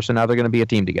to leave her, so now they're going to be a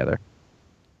team together.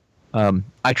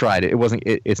 I tried it.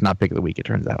 It's not pick of the week, it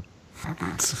turns out.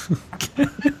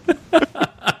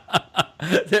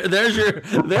 There's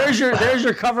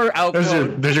your cover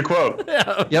outcome. There's your quote.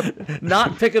 Yeah. Yep.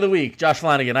 Not pick of the week, Josh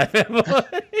Flanagan.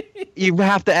 You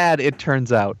have to add it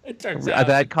turns out. It turns out.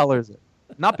 That colors it.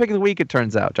 Not pick of the week, it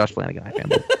turns out. Josh Flanagan, I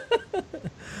found it.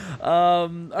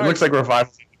 It looks like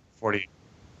Revival 40.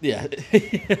 Yeah.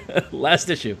 Last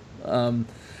issue.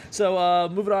 So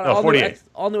moving on.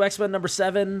 All new X-Men number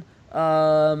 7.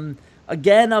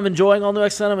 Again, I'm enjoying All New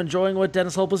X-Men. I'm enjoying what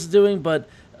Dennis Hopeless is doing, but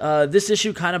this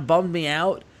issue kind of bummed me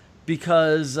out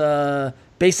because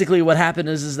basically what happened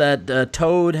is that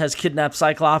Toad has kidnapped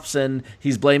Cyclops, and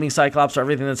he's blaming Cyclops for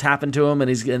everything that's happened to him, and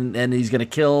he's going to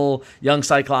kill young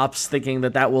Cyclops, thinking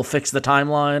that will fix the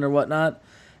timeline or whatnot.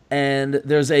 And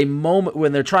there's a moment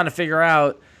when they're trying to figure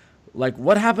out,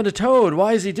 what happened to Toad?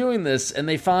 Why is he doing this? And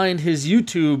they find his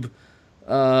YouTube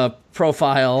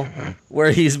profile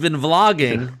where he's been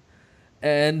vlogging,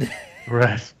 and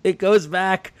right. It goes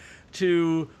back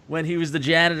to when he was the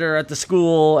janitor at the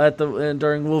school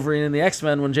during Wolverine and the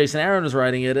X-Men when Jason Aaron was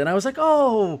writing it, and I was like,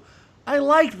 oh, I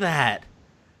like that.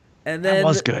 And then that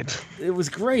was good. It was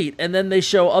great. And then they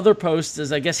show other posts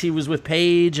as I guess he was with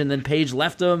Paige, and then Paige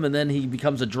left him, and then he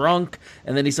becomes a drunk,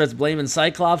 and then he starts blaming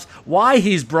Cyclops. Why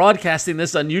he's broadcasting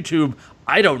this on YouTube,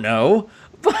 I don't know.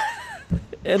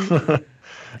 And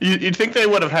You'd think they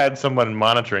would have had someone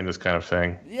monitoring this kind of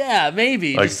thing. Yeah,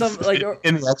 maybe. In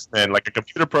the X-Men, a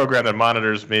computer program that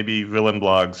monitors maybe villain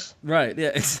blogs. Right, yeah,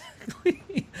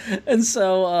 exactly. And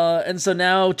so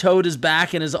now Toad is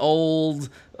back in his old,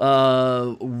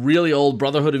 really old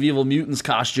Brotherhood of Evil Mutants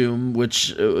costume,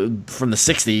 which from the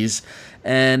 60s.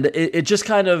 And it just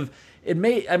kind of...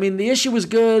 the issue was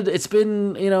good. It's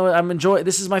been, I'm enjoying.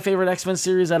 This is my favorite X-Men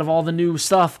series out of all the new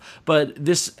stuff. But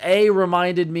this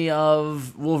reminded me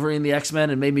of Wolverine the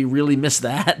X-Men and made me really miss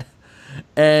that.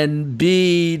 And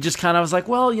B, just kind of was like,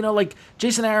 well,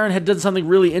 Jason Aaron had done something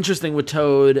really interesting with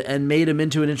Toad and made him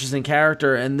into an interesting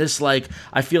character. And this, I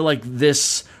feel like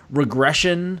this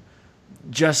regression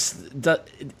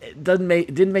didn't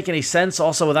make any sense.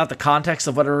 Also, without the context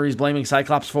of whatever he's blaming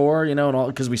Cyclops for, and all,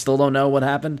 because we still don't know what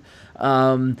happened.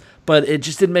 But it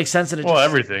just didn't make sense. And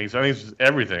everything. I mean, it's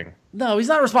everything. No, he's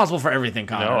not responsible for everything,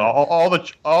 Conor. All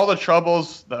the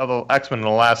troubles of the X-Men in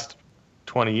the last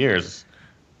 20 years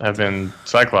have been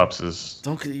Cyclops'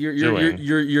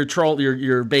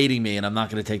 You're baiting me, and I'm not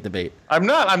going to take the bait. I'm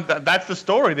not. That's the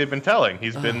story they've been telling.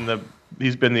 He's been the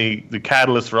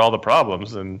catalyst for all the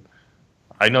problems, and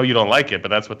I know you don't like it, but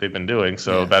that's what they've been doing.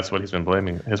 So that's what he's been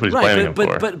blaming. That's what he's blaming him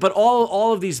for. But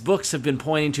all of these books have been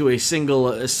pointing to a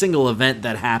single event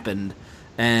that happened,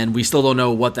 and we still don't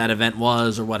know what that event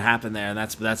was or what happened there, and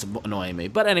that's annoying me.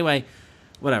 But anyway,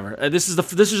 whatever. This is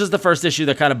just the first issue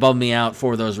that kind of bummed me out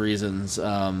for those reasons.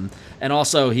 And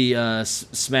also he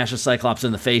smashes Cyclops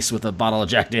in the face with a bottle of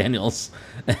Jack Daniels.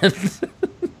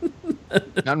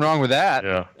 Nothing wrong with that.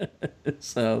 Yeah.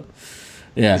 So,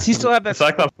 yeah. Does he still have that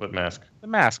Cyclops with mask? The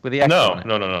mask with the X on it?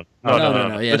 No.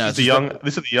 Yeah, this is the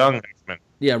young X-Men.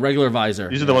 Yeah, regular visor.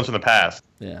 These are the ones from the past.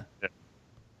 Yeah.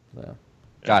 So.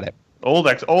 Got it.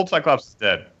 Old Cyclops is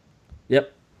dead.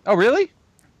 Yep. Oh, really?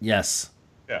 Yes.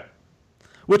 Yeah.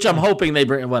 Which I'm hoping they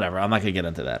bring. Whatever. I'm not gonna get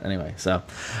into that anyway. So,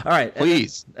 all right.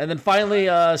 Please. And then finally,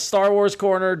 Star Wars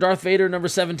corner. Darth Vader number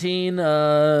 17.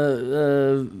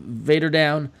 Vader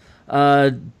down.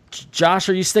 Josh,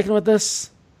 are you sticking with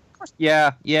this?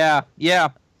 Yeah.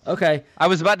 Okay. I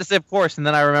was about to say of course, and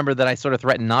then I remembered that I sort of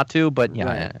threatened not to, but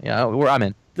yeah, I'm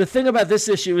in. The thing about this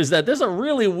issue is that there's a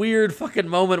really weird fucking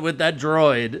moment with that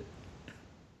droid.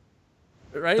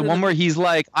 Right? The one where he's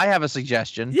like, I have a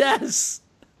suggestion. Yes.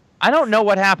 I don't know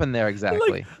what happened there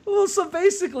exactly. So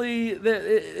basically,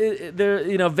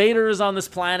 Vader is on this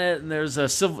planet, and there's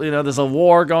a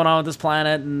war going on with this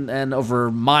planet, and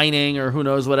over mining or who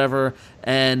knows whatever,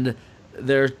 and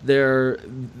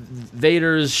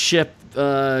Vader's ship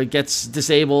gets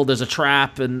disabled. There's a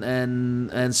trap,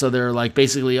 and so they're like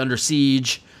basically under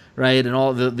siege. Right, and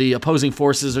all the opposing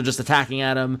forces are just attacking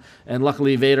at him, and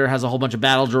luckily Vader has a whole bunch of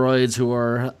battle droids who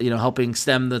are helping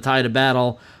stem the tide of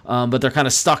battle, but they're kind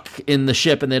of stuck in the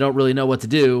ship and they don't really know what to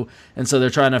do, and so they're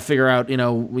trying to figure out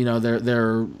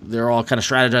they're all kind of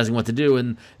strategizing what to do,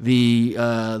 and the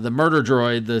murder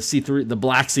droid, the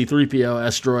black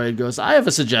C-3PO-S droid goes, I have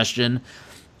a suggestion,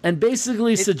 and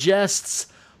basically suggests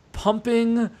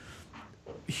pumping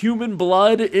human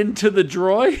blood into the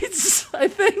droids, I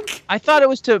think. I thought it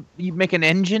was to make an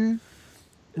engine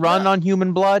run on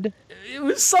human blood. It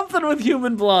was something with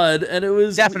human blood, and it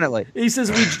was... Definitely. He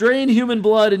says, we drain human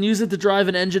blood and use it to drive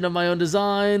an engine of my own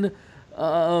design.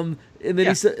 And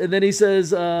then he says,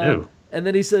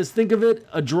 think of it,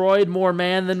 a droid more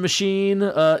man than machine.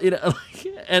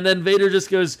 And then Vader just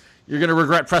goes, you're going to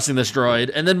regret pressing this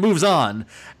droid, and then moves on.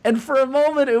 And for a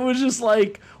moment, it was just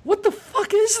like, what the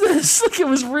fuck is this? Like, it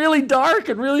was really dark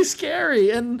and really scary,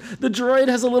 and the droid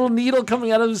has a little needle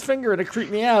coming out of his finger, and it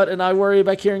creeped me out, and I worry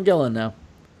about Kieran Gillen now.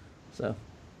 So,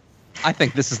 I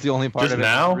think this is the only part just of it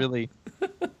now? Really...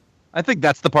 I think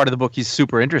that's the part of the book he's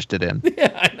super interested in.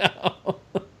 Yeah, I know.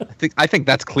 I think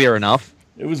that's clear enough.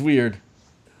 It was weird.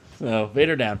 So,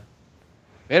 Vader down.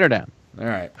 Vader down. All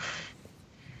right.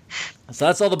 So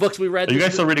that's all the books we read. Are you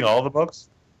guys still reading all the books?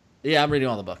 Yeah, I'm reading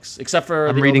all the books except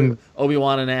for reading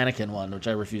Obi-Wan and Anakin one, which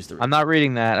I refuse to read. I'm not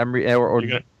reading that.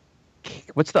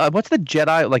 What's the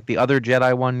Jedi, like the other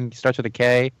Jedi one starts with a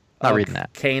K? Not reading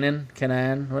that.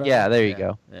 Kanan, whatever. Yeah, there you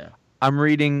go. Yeah. I'm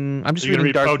just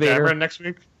reading Darth Vader. Dameron next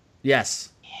week? Yes.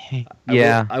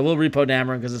 Yeah. I will read Poe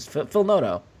Dameron because it's Phil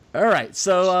Noto. All right,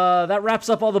 so that wraps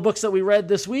up all the books that we read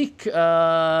this week.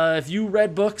 If you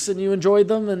read books and you enjoyed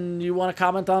them and you want to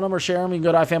comment on them or share them, you can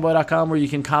go to ifanboy.com where you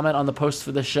can comment on the post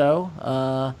for this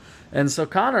show. And so,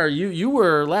 Conor, you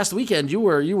were last weekend. You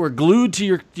were glued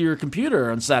to your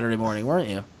computer on Saturday morning, weren't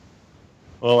you?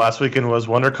 Well, last weekend was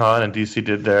WonderCon, and DC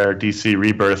did their DC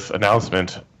Rebirth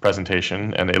announcement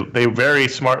presentation, and they very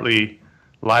smartly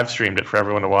live streamed it for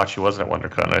everyone to watch who wasn't at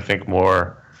WonderCon. I think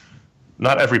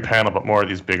not every panel, but more of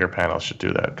these bigger panels should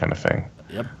do that kind of thing.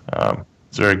 Yep.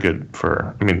 It's very good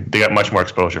they got much more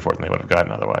exposure for it than they would have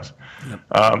gotten otherwise. Yep.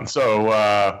 On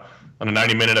a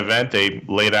 90-minute event, they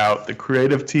laid out the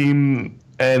creative team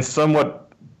and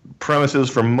somewhat premises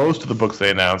for most of the books they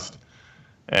announced.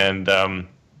 And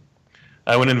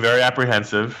I went in very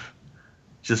apprehensive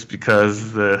just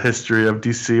because the history of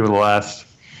DC over the last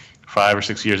 5 or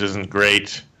 6 years isn't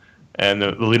great, and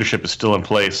the leadership is still in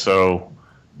place, so...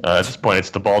 at this point,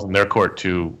 it's the ball's in their court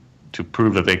to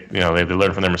prove that they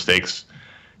learn from their mistakes,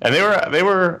 and they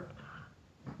were.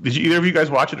 Did either of you guys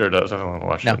watch it, or does anyone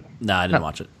watch it? No, I didn't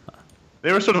watch it.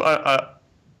 They were sort of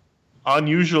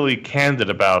unusually candid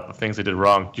about the things they did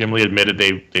wrong. Jim Lee admitted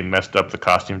they messed up the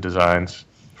costume designs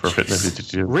for Fitness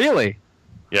 52. Really?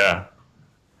 Yeah.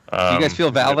 Do you guys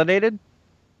feel validated?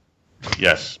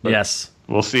 Yes. Yes.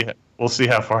 We'll see. We'll see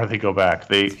how far they go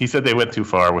back. He said they went too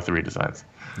far with the redesigns.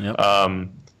 Yep.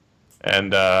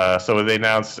 So they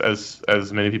announced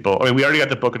as many people. I mean, we already got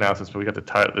the book announcements, but we got the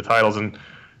titles, and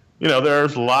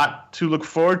there's a lot to look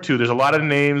forward to. There's a lot of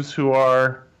names who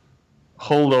are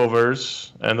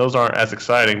holdovers, and those aren't as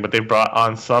exciting, but they brought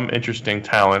on some interesting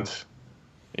talent.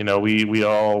 We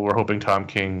all were hoping Tom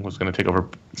King was going to take over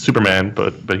Superman,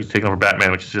 but he's taking over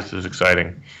Batman, which is just as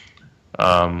exciting.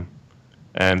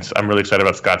 And I'm really excited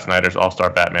about Scott Snyder's All-Star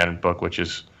Batman book, which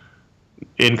is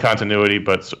in continuity,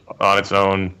 but on its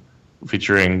own,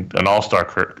 featuring an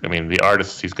all-star. I mean, the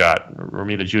artists he's got: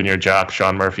 Romita Jr., Jock,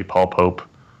 Sean Murphy, Paul Pope,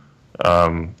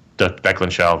 Declan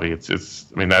Shalvey. It's.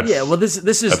 I mean, that's Well, this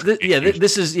is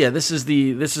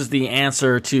the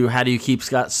answer to how do you keep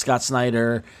Scott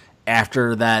Snyder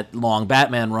after that long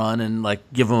Batman run and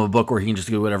give him a book where he can just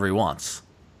do whatever he wants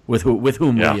with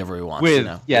whomever he wants. And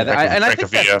I think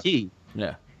that's key.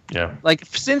 Yeah. Yeah.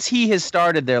 Since he has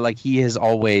started there, he has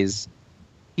always,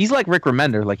 he's like Rick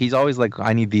Remender. He's always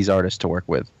I need these artists to work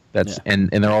with. And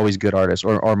they're always good artists.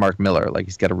 Or Mark Miller.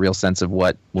 He's got a real sense of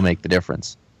what will make the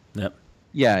difference. Yep.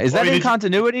 Yeah. Is that in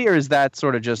continuity, or is that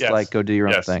sort of just go do your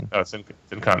own thing? No, it's in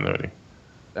continuity.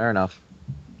 Fair enough.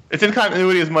 It's in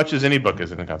continuity as much as any book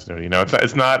is in continuity.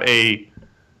 It's not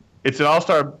it's an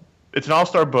all-star. It's an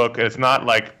all-star book, and it's not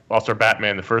like All-Star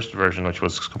Batman, the first version, which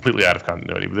was completely out of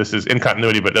continuity. But this is in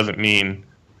continuity, but doesn't mean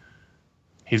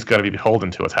he's got to be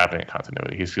beholden to what's happening in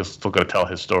continuity. He's still going to tell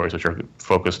his stories, which are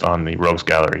focused on the Rogues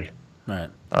Gallery. Right.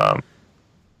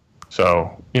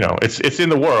 So it's in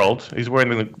the world. He's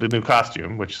wearing the new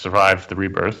costume, which survived the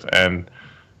rebirth, and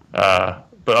but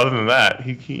other than that,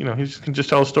 he can just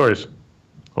tell his stories.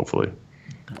 Hopefully.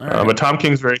 Right. But Tom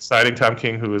King's very exciting. Tom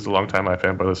King, who is a longtime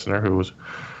iFanboy listener, who was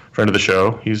friend of the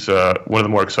show. He's one of the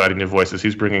more exciting new voices.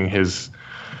 He's bringing his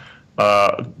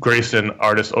Grayson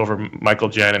artist over Michael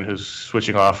Janin, who's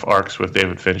switching off arcs with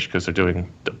David Finch because they're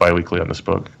doing bi-weekly on this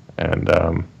book. And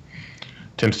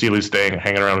Tim Steely's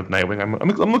hanging around with Nightwing.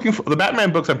 I'm looking for the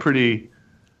Batman books. I'm pretty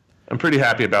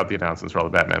happy about the announcements for all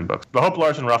the Batman books. The Hope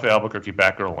Larson, Raphael Albuquerque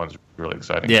Batgirl one's really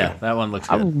exciting. Yeah, too. that one looks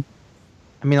good.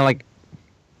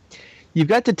 You've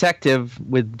got Detective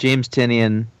with James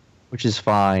Tynion, which is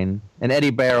fine, and Eddie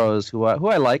Barrows, who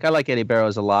I like. I like Eddie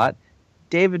Barrows a lot.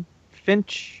 David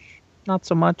Finch, not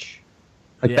so much.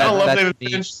 I love David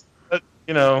Finch. But,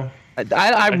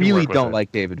 I really don't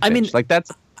like David Finch.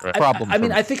 That's a problem.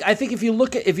 I think if you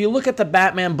look at the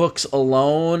Batman books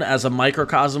alone as a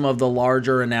microcosm of the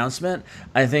larger announcement,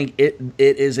 I think it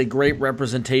is a great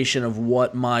representation of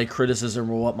what my criticism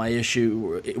or what my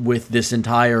issue with this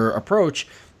entire approach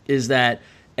is that.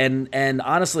 And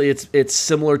honestly, it's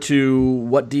similar to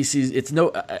what DC's.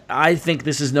 I think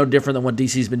this is no different than what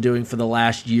DC's been doing for the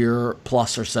last year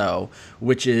plus or so,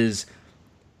 which is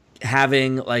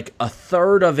having a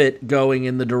third of it going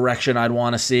in the direction I'd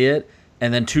want to see it,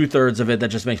 and then 2/3 of it that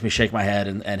just makes me shake my head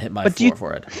and hit my floor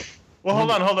for it. Well,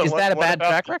 hold on. Is that a bad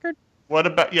track record? What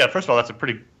about? Yeah, first of all, that's a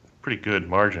pretty good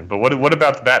margin. But what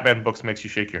about the Batman books makes you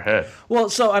shake your head?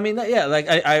 Well, so I'm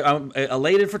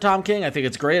elated for Tom King. I think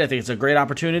it's great. I think it's a great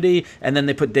opportunity. And then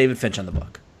they put David Finch on the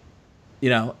book.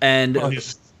 And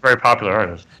he's a very popular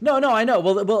artist. No, I know.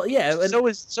 Well, yeah.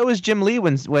 So is Jim Lee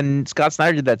when Scott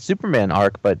Snyder did that Superman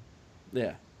arc, but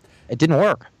yeah, it didn't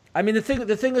work. I mean, the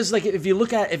thing is, if you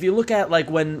look at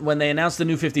when they announced the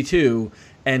New 52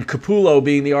 and Capullo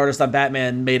being the artist on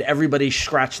Batman made everybody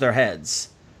scratch their heads.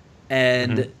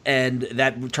 And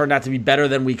that turned out to be better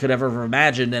than we could ever have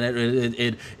imagined, and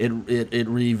it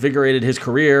revigorated his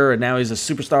career, and now he's a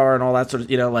superstar and all that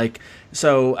sort of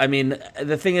So I mean,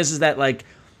 the thing is that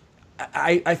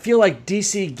I feel like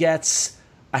DC gets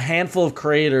a handful of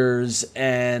creators,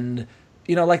 and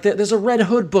there's a Red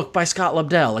Hood book by Scott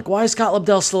Lobdell. Why is Scott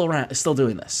Lobdell still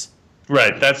doing this?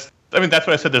 Right. That's what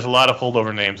I said. There's a lot of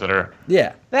holdover names that are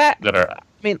that are.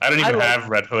 I don't even have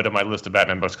Red Hood on my list of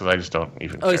Batman books because I just don't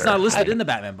even care. It's not listed in the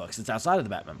Batman books. It's outside of the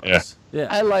Batman books. Yeah.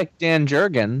 I like Dan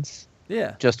Jurgens.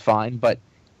 Yeah. Just fine, but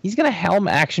he's going to helm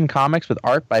Action Comics with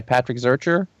art by Patrick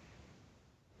Zircher.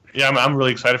 Yeah, I'm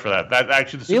really excited for that. That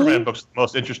actually, the Superman book's the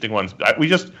most interesting ones.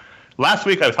 Last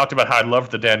week I talked about how I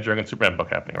loved the Dan Jurgens Superman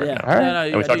book happening right now. Right.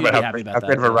 And we talked about how great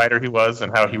of a writer he was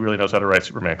and how he really knows how to write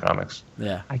Superman comics.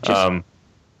 Yeah. And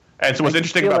so what's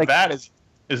interesting about that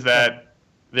is that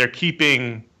they're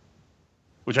keeping,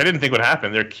 which I didn't think would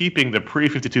happen, they're keeping the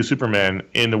pre-52 Superman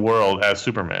in the world as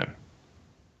Superman.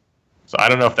 So I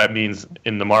don't know if that means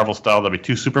in the Marvel style there'll be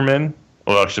two Supermen,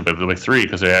 Well, actually, there'll be 3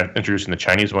 because they're introducing the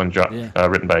Chinese one,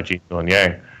 written by Gene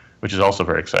Yang, which is also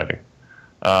very exciting.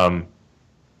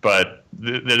 But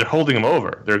they're holding them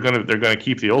over. They're gonna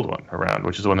keep the old one around,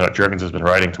 which is the one that Jurgens has been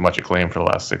writing to much acclaim for the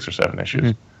last 6 or 7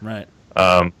 issues. Mm-hmm. Right.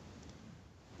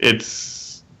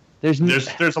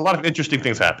 There's a lot of interesting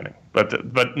things happening,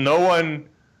 but no one.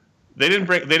 They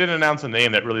didn't announce a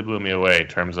name that really blew me away in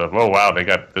terms of, oh wow, they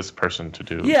got this person to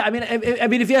do. Yeah, I mean,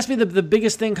 if you ask me, the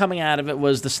biggest thing coming out of it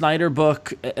was the Snyder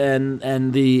book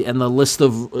and the list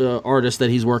of artists that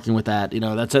he's working with. That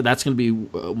that's going to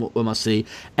be a must see.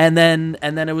 And then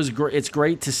it was it's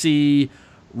great to see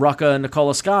Rucka and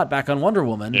Nicola Scott back on Wonder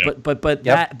Woman. Yeah.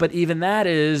 But even that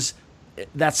is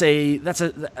it's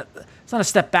not a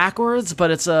step backwards,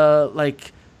 but it's a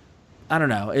like. I don't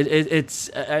know. It's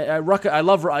Rucka. I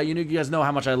love you guys know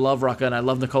how much I love Rucka and I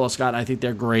love Nicola Scott. And I think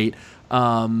they're great.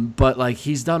 But like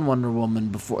he's done Wonder Woman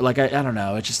before. Like I don't know.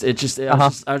 I was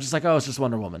just like, oh, it's just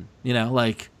Wonder Woman.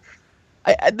 Like.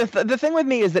 The thing with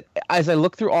me is that as I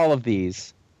look through all of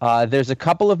these, there's a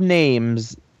couple of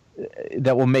names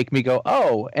that will make me go,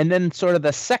 oh, and then sort of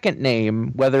the second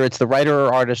name, whether it's the writer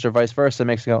or artist or vice versa,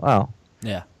 makes me go, oh,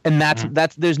 yeah. And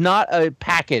that's there's not a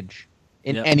package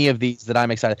in any of these that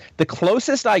I'm excited. The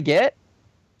closest I get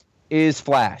is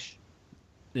Flash.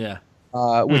 Yeah.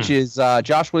 Which is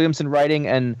Josh Williamson writing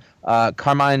and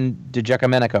Carmine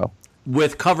DiGiacomeco.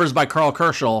 With covers by Carl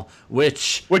Kerschel,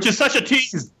 which is such a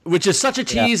tease. And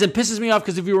pisses me off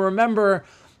because if you remember,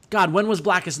 God, when was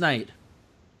Blackest Night?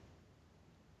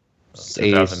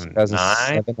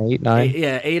 2009? 8, 9.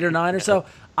 Yeah, 8 or 9 or so.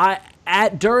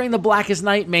 During the Blackest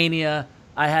Night mania,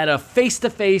 I had a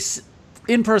face-to-face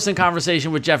in-person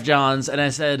conversation with Jeff Johns, and I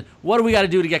said, what do we got to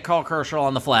do to get Carl Kerschel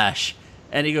on The Flash?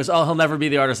 And he goes, oh, he'll never be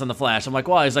the artist on The Flash. I'm like,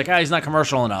 why? He's like, he's not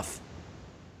commercial enough.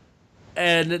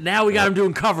 And now we got him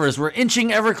doing covers. We're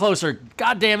inching ever closer.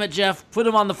 God damn it, Jeff. Put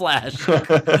him on The Flash. It's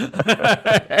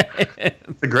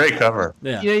a great cover.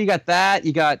 Yeah. You got that.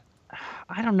 You got,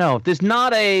 I don't know. There's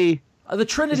not a... The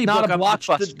Trinity book,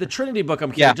 the Trinity book,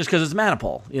 I'm curious just because it's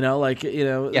Manipul, and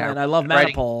I love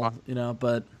Manipul,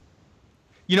 but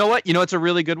you know what? It's a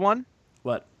really good one.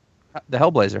 What? The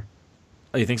Hellblazer.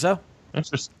 Oh, you think so?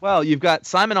 Interesting. Well, you've got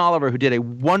Simon Oliver who did a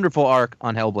wonderful arc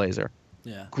on Hellblazer.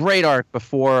 Yeah. Great arc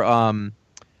before I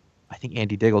think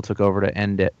Andy Diggle took over to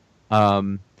end it.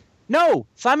 No,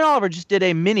 Simon Oliver just did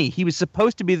a mini. He was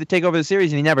supposed to take over the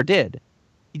series and he never did.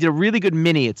 He did a really good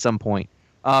mini at some point.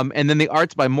 And then the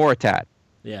art's by Moritat.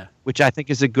 Yeah. Which I think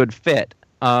is a good fit.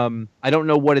 I don't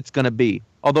know what it's going to be.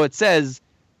 Although it says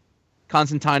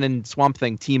Constantine and Swamp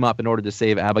Thing team up in order to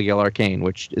save Abigail Arcane,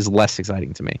 which is less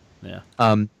exciting to me. Yeah.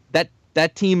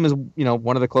 That team is,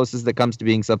 one of the closest that comes to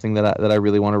being something that I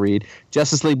really want to read.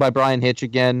 Justice League by Brian Hitch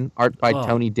again, art by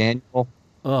Tony Daniel.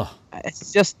 Oh.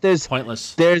 It's just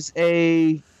pointless. There's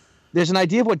an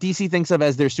idea of what DC thinks of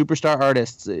as their superstar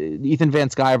artists, Ethan Van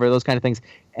Sciver, those kind of things.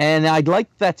 And I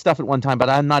liked that stuff at one time, but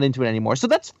I'm not into it anymore. So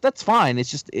that's fine.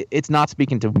 It's just it's not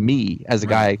speaking to me as a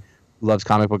guy who loves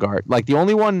comic book art. Like the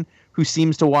only one who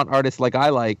seems to want artists like I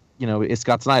like, is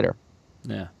Scott Snyder.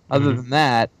 Yeah. Other than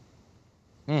that,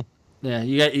 Yeah,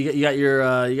 you got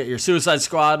your Suicide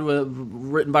Squad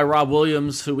written by Rob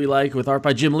Williams, who we like, with art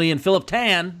by Jim Lee and Philip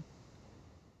Tan.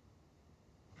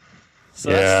 So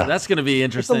that's going to be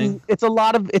interesting. It's a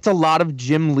lot of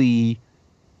Jim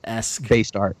Lee-esque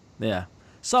based art. Yeah,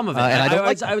 some of it. And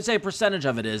I would say a percentage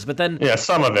of it is, but then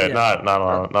some of it, not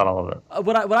all of it.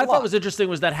 What I thought was interesting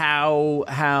was that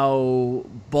how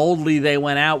boldly they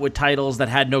went out with titles that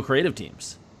had no creative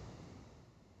teams.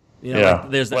 Like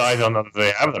there's that, I don't know that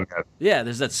they have them yet. Yeah,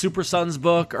 there's that Super Sons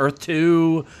book, Earth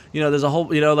 2. There's a whole,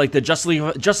 like the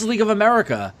Justice League of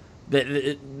America.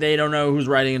 They don't know who's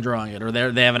writing and drawing it, or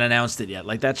they haven't announced it yet.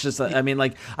 Like that's just,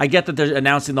 I get that they're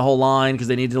announcing the whole line because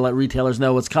they need to let retailers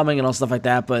know what's coming and all stuff like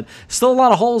that. But still a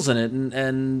lot of holes in it,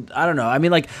 and I don't know.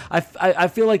 I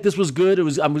feel like this was good.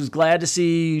 I was glad to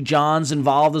see Johns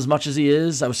involved as much as he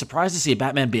is. I was surprised to see a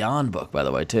Batman Beyond book, by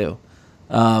the way, too.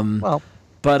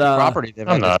 But property they've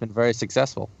had that's been very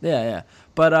successful. Yeah.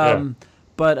 But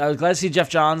I was glad to see Jeff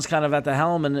Johns kind of at the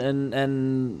helm,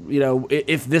 and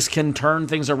if this can turn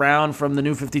things around from the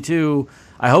New 52,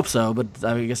 I hope so. But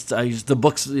I guess the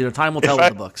books, time will tell with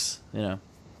the books.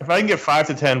 If I can get 5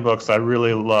 to 10 books I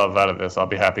really love out of this, I'll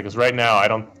be happy. Because right now I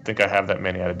don't think I have that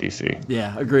many out of DC.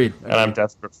 Yeah, agreed. And I'm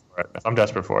desperate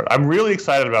for it. I'm really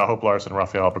excited about Hope Larson,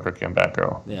 Raphael Albuquerque, and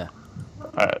Batgirl. Yeah.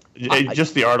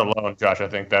 Just the art alone, Josh, I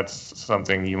think that's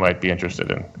something you might be interested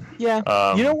in.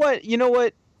 Yeah. You know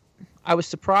what? I was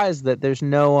surprised that there's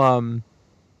no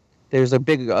there's a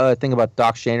big thing about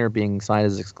Doc Shaner being signed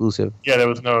as exclusive. Yeah, there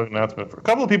was no announcement. A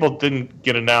couple of people didn't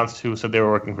get announced who said they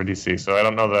were working for DC, so I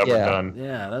don't know that we're done.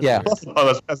 Yeah.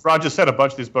 Plus, as Rod just said, a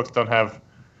bunch of these books don't have.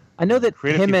 I know that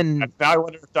him and now I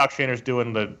wonder if Doc Shaner's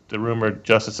doing the rumored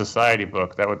Justice Society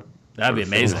book. That'd be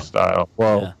amazing. Style.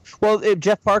 Well, if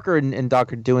Jeff Parker and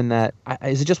Doc are doing that,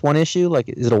 is it just one issue? Like,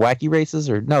 is it a Wacky Races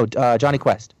or no? Johnny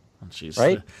Quest. Oh, jeez.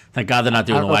 Right? Thank God they're not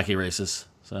doing Wacky Races.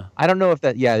 So I don't know if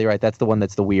that. Yeah, you're right. That's the one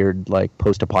that's the weird, like,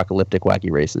 post-apocalyptic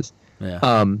Wacky Races. Yeah.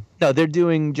 No, they're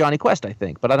doing Johnny Quest, I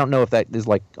think, but I don't know if that is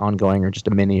like ongoing or just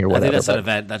a mini or whatever. I think that's an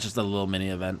event. That's just a little mini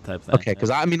event type thing. Okay,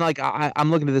 because I mean, like, I'm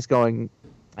looking at this going.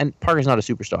 And Parker's not a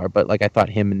superstar, but like I thought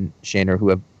him and Shaner, who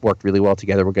have worked really well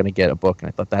together, were going to get a book, and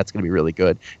I thought that's going to be really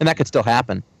good, and that could still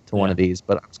happen to one of these.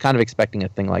 But I was kind of expecting a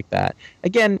thing like that.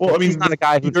 Again, he's not a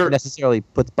guy who necessarily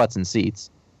puts butts in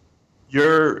seats.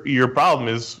 Your problem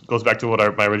goes back to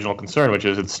what my original concern, which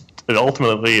is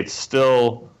ultimately it's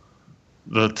still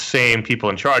the same people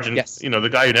in charge, and the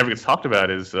guy who never gets talked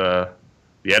about is the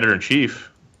editor in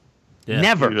chief. Yeah.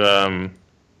 Never.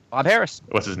 Bob Harris.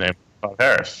 What's his name? Bob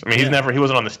Harris. I mean, he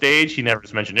wasn't on the stage. He never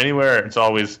was mentioned anywhere. It's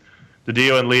always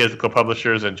DiDio and Lee as the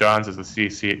co-publishers and Johns as the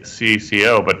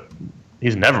CCO, but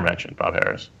he's never mentioned, Bob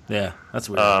Harris. Yeah, that's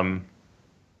weird.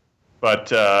 But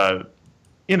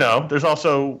there's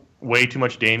also way too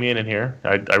much Damian in here.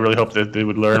 I really hope that they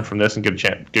would learn from this and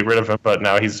get rid of him. But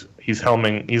now he's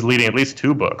leading at least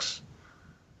 2 books.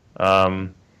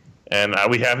 And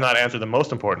we have not answered the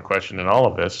most important question in all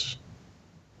of this,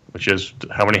 which is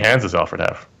how many hands does Alfred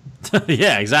have?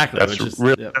 Yeah, exactly. That's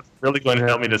really going to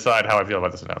help me decide how I feel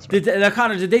about this announcement.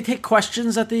 Conor, did they take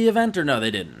questions at the event or no? They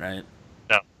didn't, right?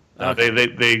 No. Okay.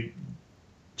 They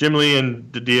Jim Lee and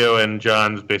DiDio and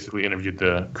Johns basically interviewed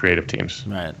the creative teams.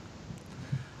 Right.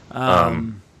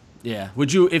 Yeah.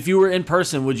 Would you, if you were in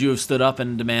person, would you have stood up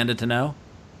and demanded to know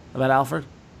about Alfred?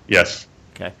 Yes.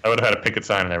 Okay. I would have had a picket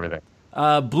sign and everything.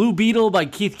 Blue Beetle by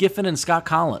Keith Giffen and Scott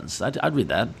Collins. I'd read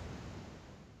that.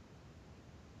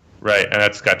 Right, and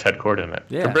that's got Ted Cord in it.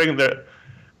 Yeah.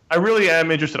 I really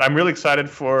am interested. I'm really excited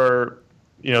for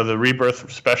the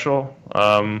Rebirth special,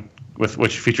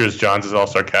 which features Johns'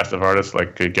 all-star cast of artists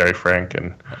like Gary Frank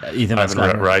and Ethan Van Ivan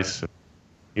Sciver. Rice. I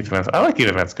like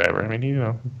Ethan Van Sciver. I mean,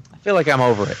 I feel like I'm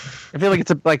over it. I feel like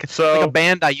it's like a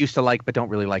band I used to like but don't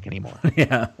really like anymore.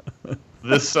 Yeah.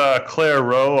 This Claire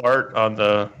Rowe art on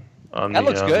the that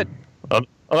looks good.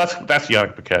 That's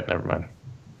Yannick Paquette. Never mind.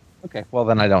 Okay, well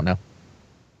then I don't know.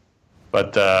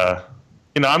 But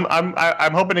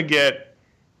I'm hoping to get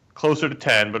closer to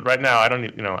 10. But right now I don't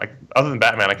other than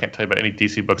Batman, I can't tell you about any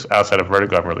DC books outside of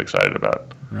Vertigo I'm really excited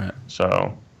about. Right.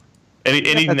 So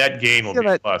any net gain will be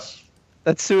a plus.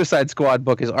 That Suicide Squad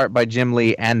book is art by Jim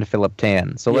Lee and Philip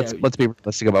Tan. So let's be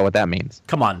realistic about what that means.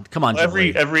 Come on.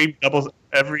 Every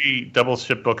double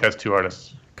ship book has 2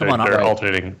 artists. They're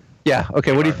alternating. Yeah.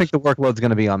 Okay. What do you think the workload's going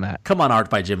to be on that? Come on, art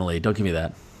by Jim Lee. Don't give me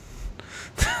that.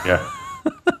 Yeah.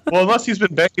 Well, unless he's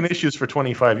been backing issues for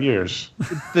 25 years.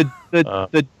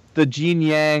 The Gene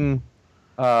Yang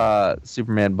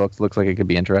Superman books looks like it could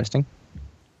be interesting.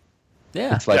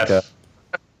 Yeah. It's like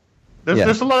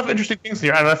there's a lot of interesting things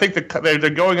here, and I think they're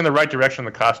going in the right direction.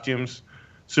 The costumes,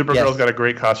 Supergirl's got a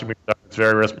great costume. It's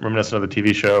very reminiscent of the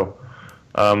TV show.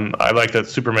 I like that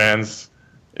Superman's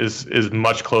is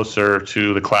much closer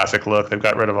to the classic look. They've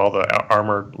got rid of all the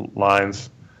armor lines.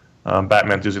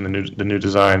 Batman's using the new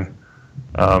design,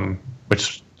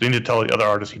 which they need to tell the other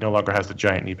artists he no longer has the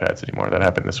giant knee pads anymore. That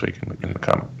happened this week in the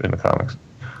comics.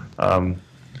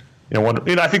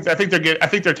 I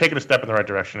think they're taking a step in the right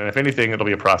direction, and if anything, it'll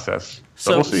be a process.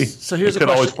 So we'll see. So here's a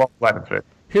question. Always fall flat and fit.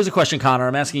 Here's a question, Conor.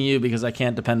 I'm asking you because I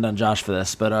can't depend on Josh for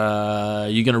this, but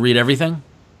you going to read everything?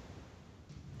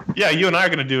 Yeah, you and I are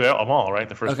going to do them all, right?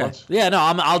 The first ones. Yeah, no,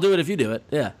 I'll do it if you do it.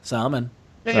 Yeah, so I'm in.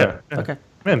 Yeah. Okay.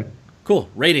 I'm in. Cool.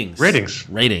 Ratings. It's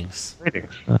going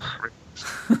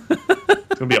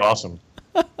to be awesome.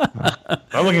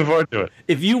 I'm looking forward to it.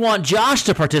 If you want Josh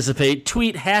to participate,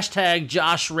 tweet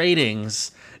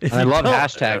 #JoshRatings. I love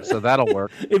hashtags, so that'll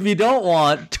work. If you don't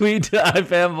want, tweet to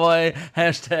iFanboy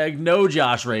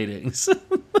 #NoJoshRatings.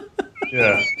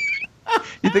 Yeah.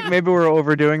 You think maybe we're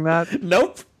overdoing that?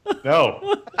 Nope. No,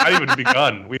 not even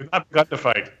begun. We've not begun to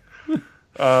fight.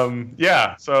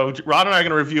 So Ron and I are going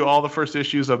to review all the first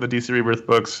issues of the DC Rebirth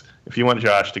books. If you want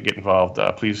Josh to get involved,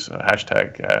 please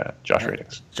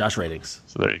 #JoshRatings. Josh Ratings.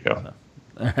 So there you go.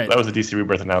 All right. That was the DC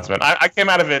Rebirth announcement. I came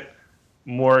out of it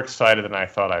more excited than I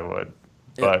thought I would.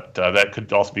 But that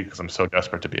could also be because I'm so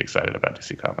desperate to be excited about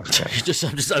DC Comics again.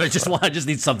 I just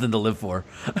need something to live for.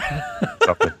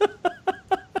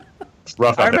 It's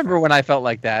rough. I remember when I felt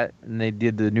like that, and they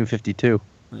did the New 52.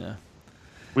 Yeah.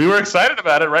 We were excited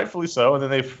about it, rightfully so, and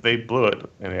then they blew it.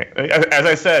 And as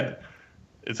I said,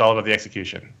 it's all about the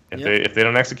execution. If they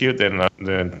don't execute, then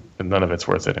none of it's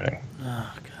worth anything.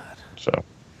 Oh God. So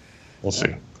we'll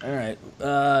see. All right.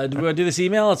 Do we want to do this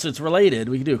email? It's related.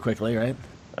 We can do it quickly, right?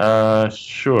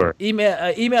 Sure.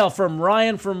 Email from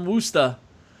Ryan from Worcester,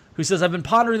 who says, I've been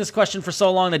pondering this question for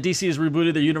so long that DC has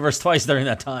rebooted their universe twice during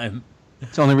that time.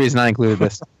 It's the only reason I included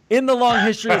this. In the long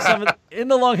history of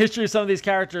some of these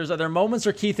characters, are there moments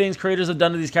or key things creators have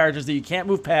done to these characters that you can't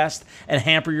move past and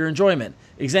hamper your enjoyment?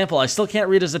 Example, I still can't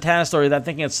read a Zatanna story without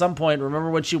thinking at some point, remember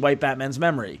when she wiped Batman's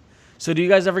memory. So do you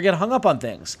guys ever get hung up on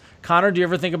things? Connor, do you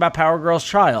ever think about Power Girl's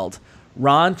child?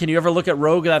 Ron, can you ever look at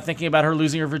Rogue without thinking about her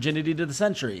losing her virginity to the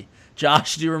Sentry?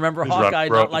 Josh, do you remember Hawkeye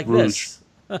not like this?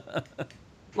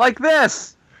 Like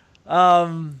this?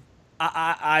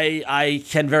 I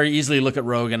can very easily look at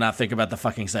Rogue and not think about the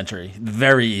fucking Sentry.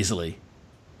 Very easily.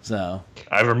 So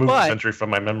I've removed the Sentry from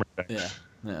my memory bank.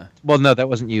 Yeah. Well, no, that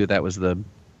wasn't you. That was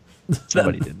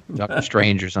somebody did. Doctor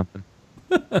Strange or something.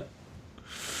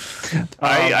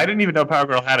 I didn't even know Power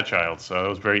Girl had a child, so it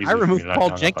was very easy I for me removed to not Paul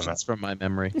hung up on Jenkins that. from my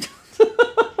memory.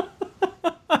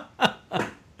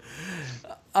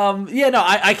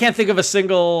 I can't think of a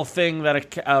single thing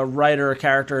that a writer or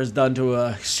character has done to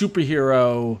a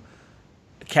superhero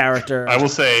character. I will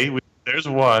say there's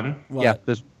one. What? Yeah,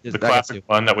 The classic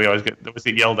one that we always get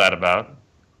yelled at about.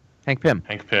 Hank Pym.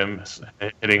 Hank Pym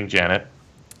hitting Janet.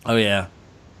 Oh yeah.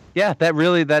 Yeah, that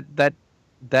really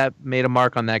that made a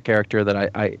mark on that character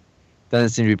that I doesn't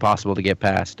seem to be possible to get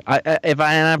past. If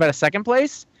I'm at a second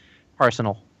place,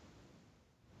 Arsenal.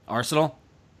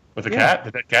 With the cat?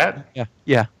 The dead cat?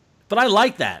 Yeah. But I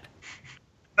like that.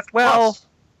 Well,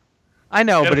 I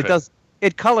know, but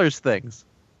it colors things.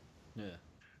 Yeah.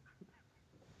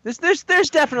 There's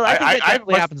definitely I think it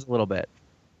definitely happens a little bit.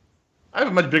 I have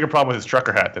a much bigger problem with his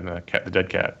trucker hat than the dead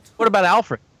cat. What about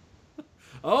Alfred?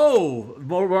 Oh,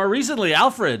 more recently,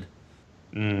 Alfred.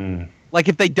 Like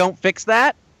if they don't fix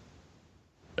that,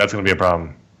 that's going to be a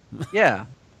problem. Yeah.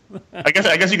 I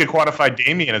guess you could quantify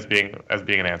Damien as being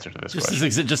an answer to this question.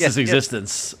 His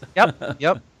existence.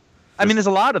 Yep. I mean, there's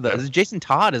a lot of those. Jason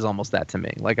Todd is almost that to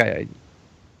me. Like, get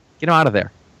him out of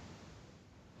there.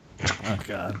 Oh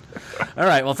God. All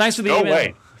right. Well, thanks for the email.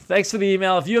 Away. Thanks for the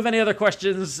email. If you have any other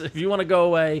questions, if you want to go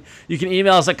away, you can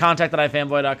email us at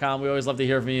contact@ifanboy.com. We always love to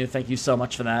hear from you. Thank you so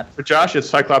much for that. For Josh, it's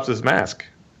Cyclops' mask.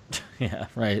 Yeah,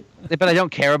 right. But I don't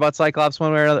care about Cyclops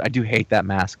one way or another. I do hate that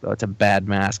mask, though. It's a bad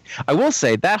mask. I will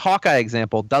say that Hawkeye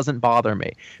example doesn't bother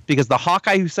me because the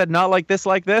Hawkeye who said not like this,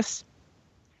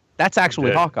 that's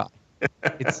actually Hawkeye.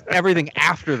 It's everything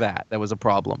after that was a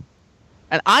problem.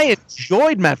 And I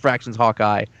enjoyed Matt Fraction's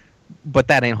Hawkeye, but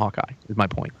that ain't Hawkeye, is my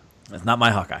point. That's not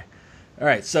my Hawkeye. All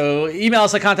right, so email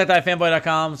us at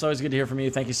contact@fanboy.com. It's always good to hear from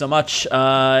you. Thank you so much.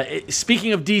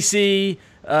 Speaking of DC,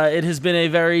 it has been a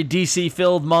very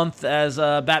DC-filled month as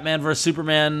Batman vs.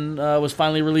 Superman was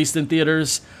finally released in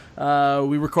theaters.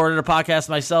 We recorded a podcast,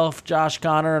 myself, Josh,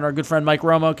 Connor, and our good friend Mike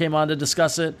Romo came on to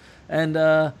discuss it. And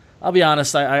I'll be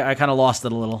honest, I kind of lost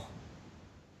it a little.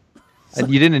 And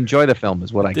you didn't enjoy the film,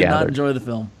 is what I gathered. Did not enjoy the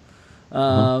film.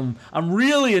 I'm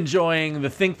really enjoying the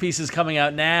think pieces coming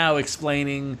out now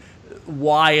explaining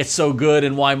why it's so good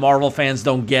and why Marvel fans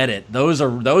don't get it. Those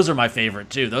are my favorite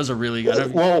too. Those are really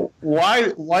good. Well, why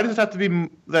does it have to be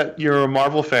that you're a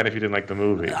Marvel fan if you didn't like the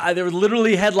movie? There were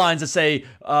literally headlines that say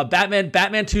Batman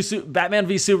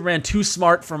v Superman too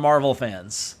smart for Marvel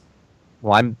fans.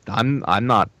 Well, I'm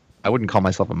not. I wouldn't call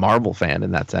myself a Marvel fan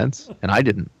in that sense, and I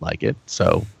didn't like it.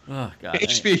 So, oh God, can't you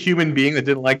just be a human being that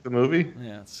didn't like the movie?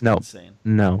 Yeah, it's insane.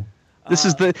 No. This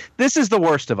is the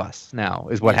worst of us now.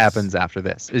 Is what happens after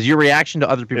this. Is your reaction to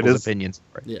other people's opinions?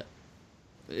 Yeah,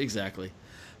 exactly.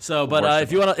 So, but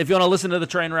if you want to listen to the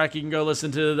train wreck, you can go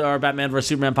listen to our Batman vs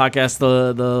Superman podcast.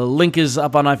 The link is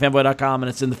up on ifanboy.com and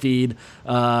it's in the feed.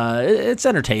 It's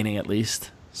entertaining at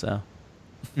least. So.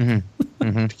 To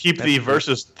keep the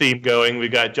versus theme going, we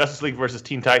got Justice League versus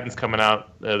Teen Titans coming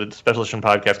out. The special edition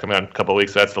podcast coming out in a couple of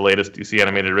weeks. That's the latest DC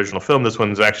animated original film. This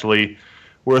one's actually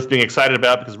worth being excited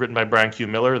about because it's written by Brian Q.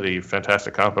 Miller, the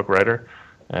fantastic comic book writer.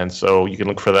 And so you can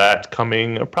look for that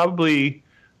coming probably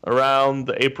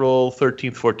around April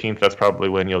 13th, 14th. That's probably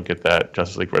when you'll get that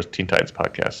Justice League versus Teen Titans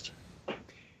podcast.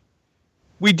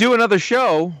 We do another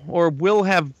show, or will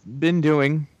have been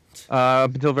doing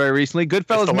until very recently.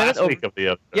 Goodfellas the Minute. Last week of the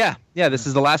episode. Yeah. This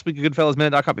is the last week of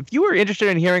GoodfellasMinute.com. If you were interested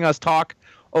in hearing us talk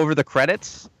over the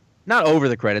credits, not over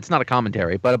the credits, not a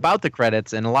commentary, but about the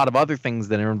credits and a lot of other things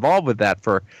that are involved with that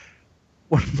for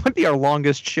what might be our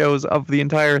longest shows of the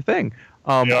entire thing.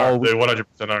 They 100%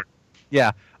 are.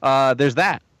 Yeah. There's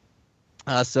that.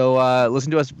 So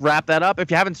listen to us wrap that up.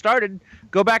 If you haven't started,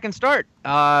 go back and start.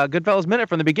 Goodfellas Minute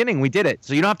from the beginning. We did it.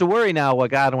 So you don't have to worry now,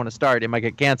 like, I don't want to start. It might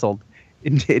get canceled.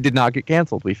 It did not get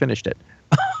canceled. We finished it.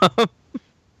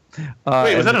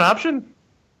 Wait, was that an option?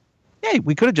 Yeah,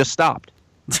 we could have just stopped.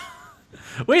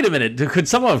 Wait a minute. Could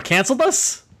someone have canceled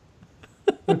us?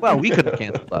 Well, we could have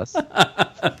canceled us.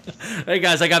 Hey,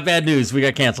 guys, I got bad news. We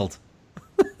got canceled.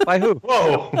 By who?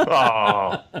 Whoa.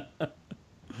 Oh.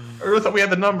 I thought we had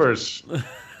the numbers.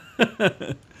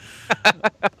 It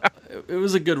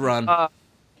was a good run.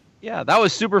 Yeah, that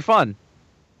was super fun.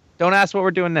 Don't ask what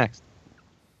we're doing next.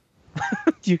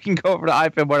 You can go over to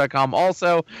ifanboy.com.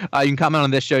 Also, you can comment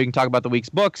on this show. You can talk about the week's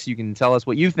books. You can tell us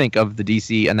what you think of the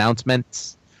DC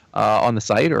announcements on the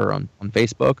site or on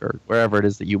Facebook or wherever it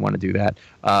is that you want to do that.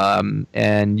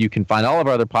 And you can find all of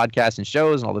our other podcasts and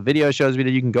shows and all the video shows we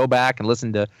did. You can go back and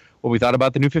listen to what we thought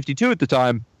about the New 52 at the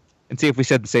time and see if we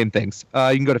said the same things.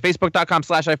 You can go to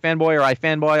facebook.com/ifanboy or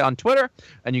ifanboy on Twitter.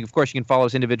 And of course, you can follow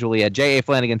us individually at J.A.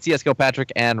 Flanagan, CS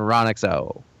Kilpatrick, and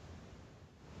RonXO.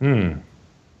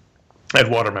 I had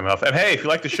water in my mouth. And hey, if you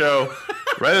like the show,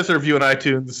 write us a review on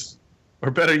iTunes. Or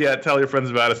better yet, tell your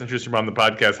friends about us. Introduce your mom to the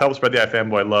podcast. Help spread the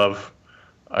iFanboy love.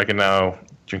 I can now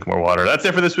drink more water. That's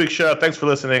it for this week's show. Thanks for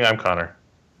listening. I'm Connor.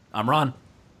 I'm Ron.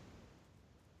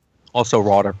 Also,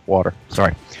 water.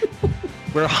 Sorry.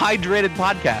 We're a hydrated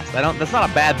podcast. That's not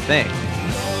a bad thing.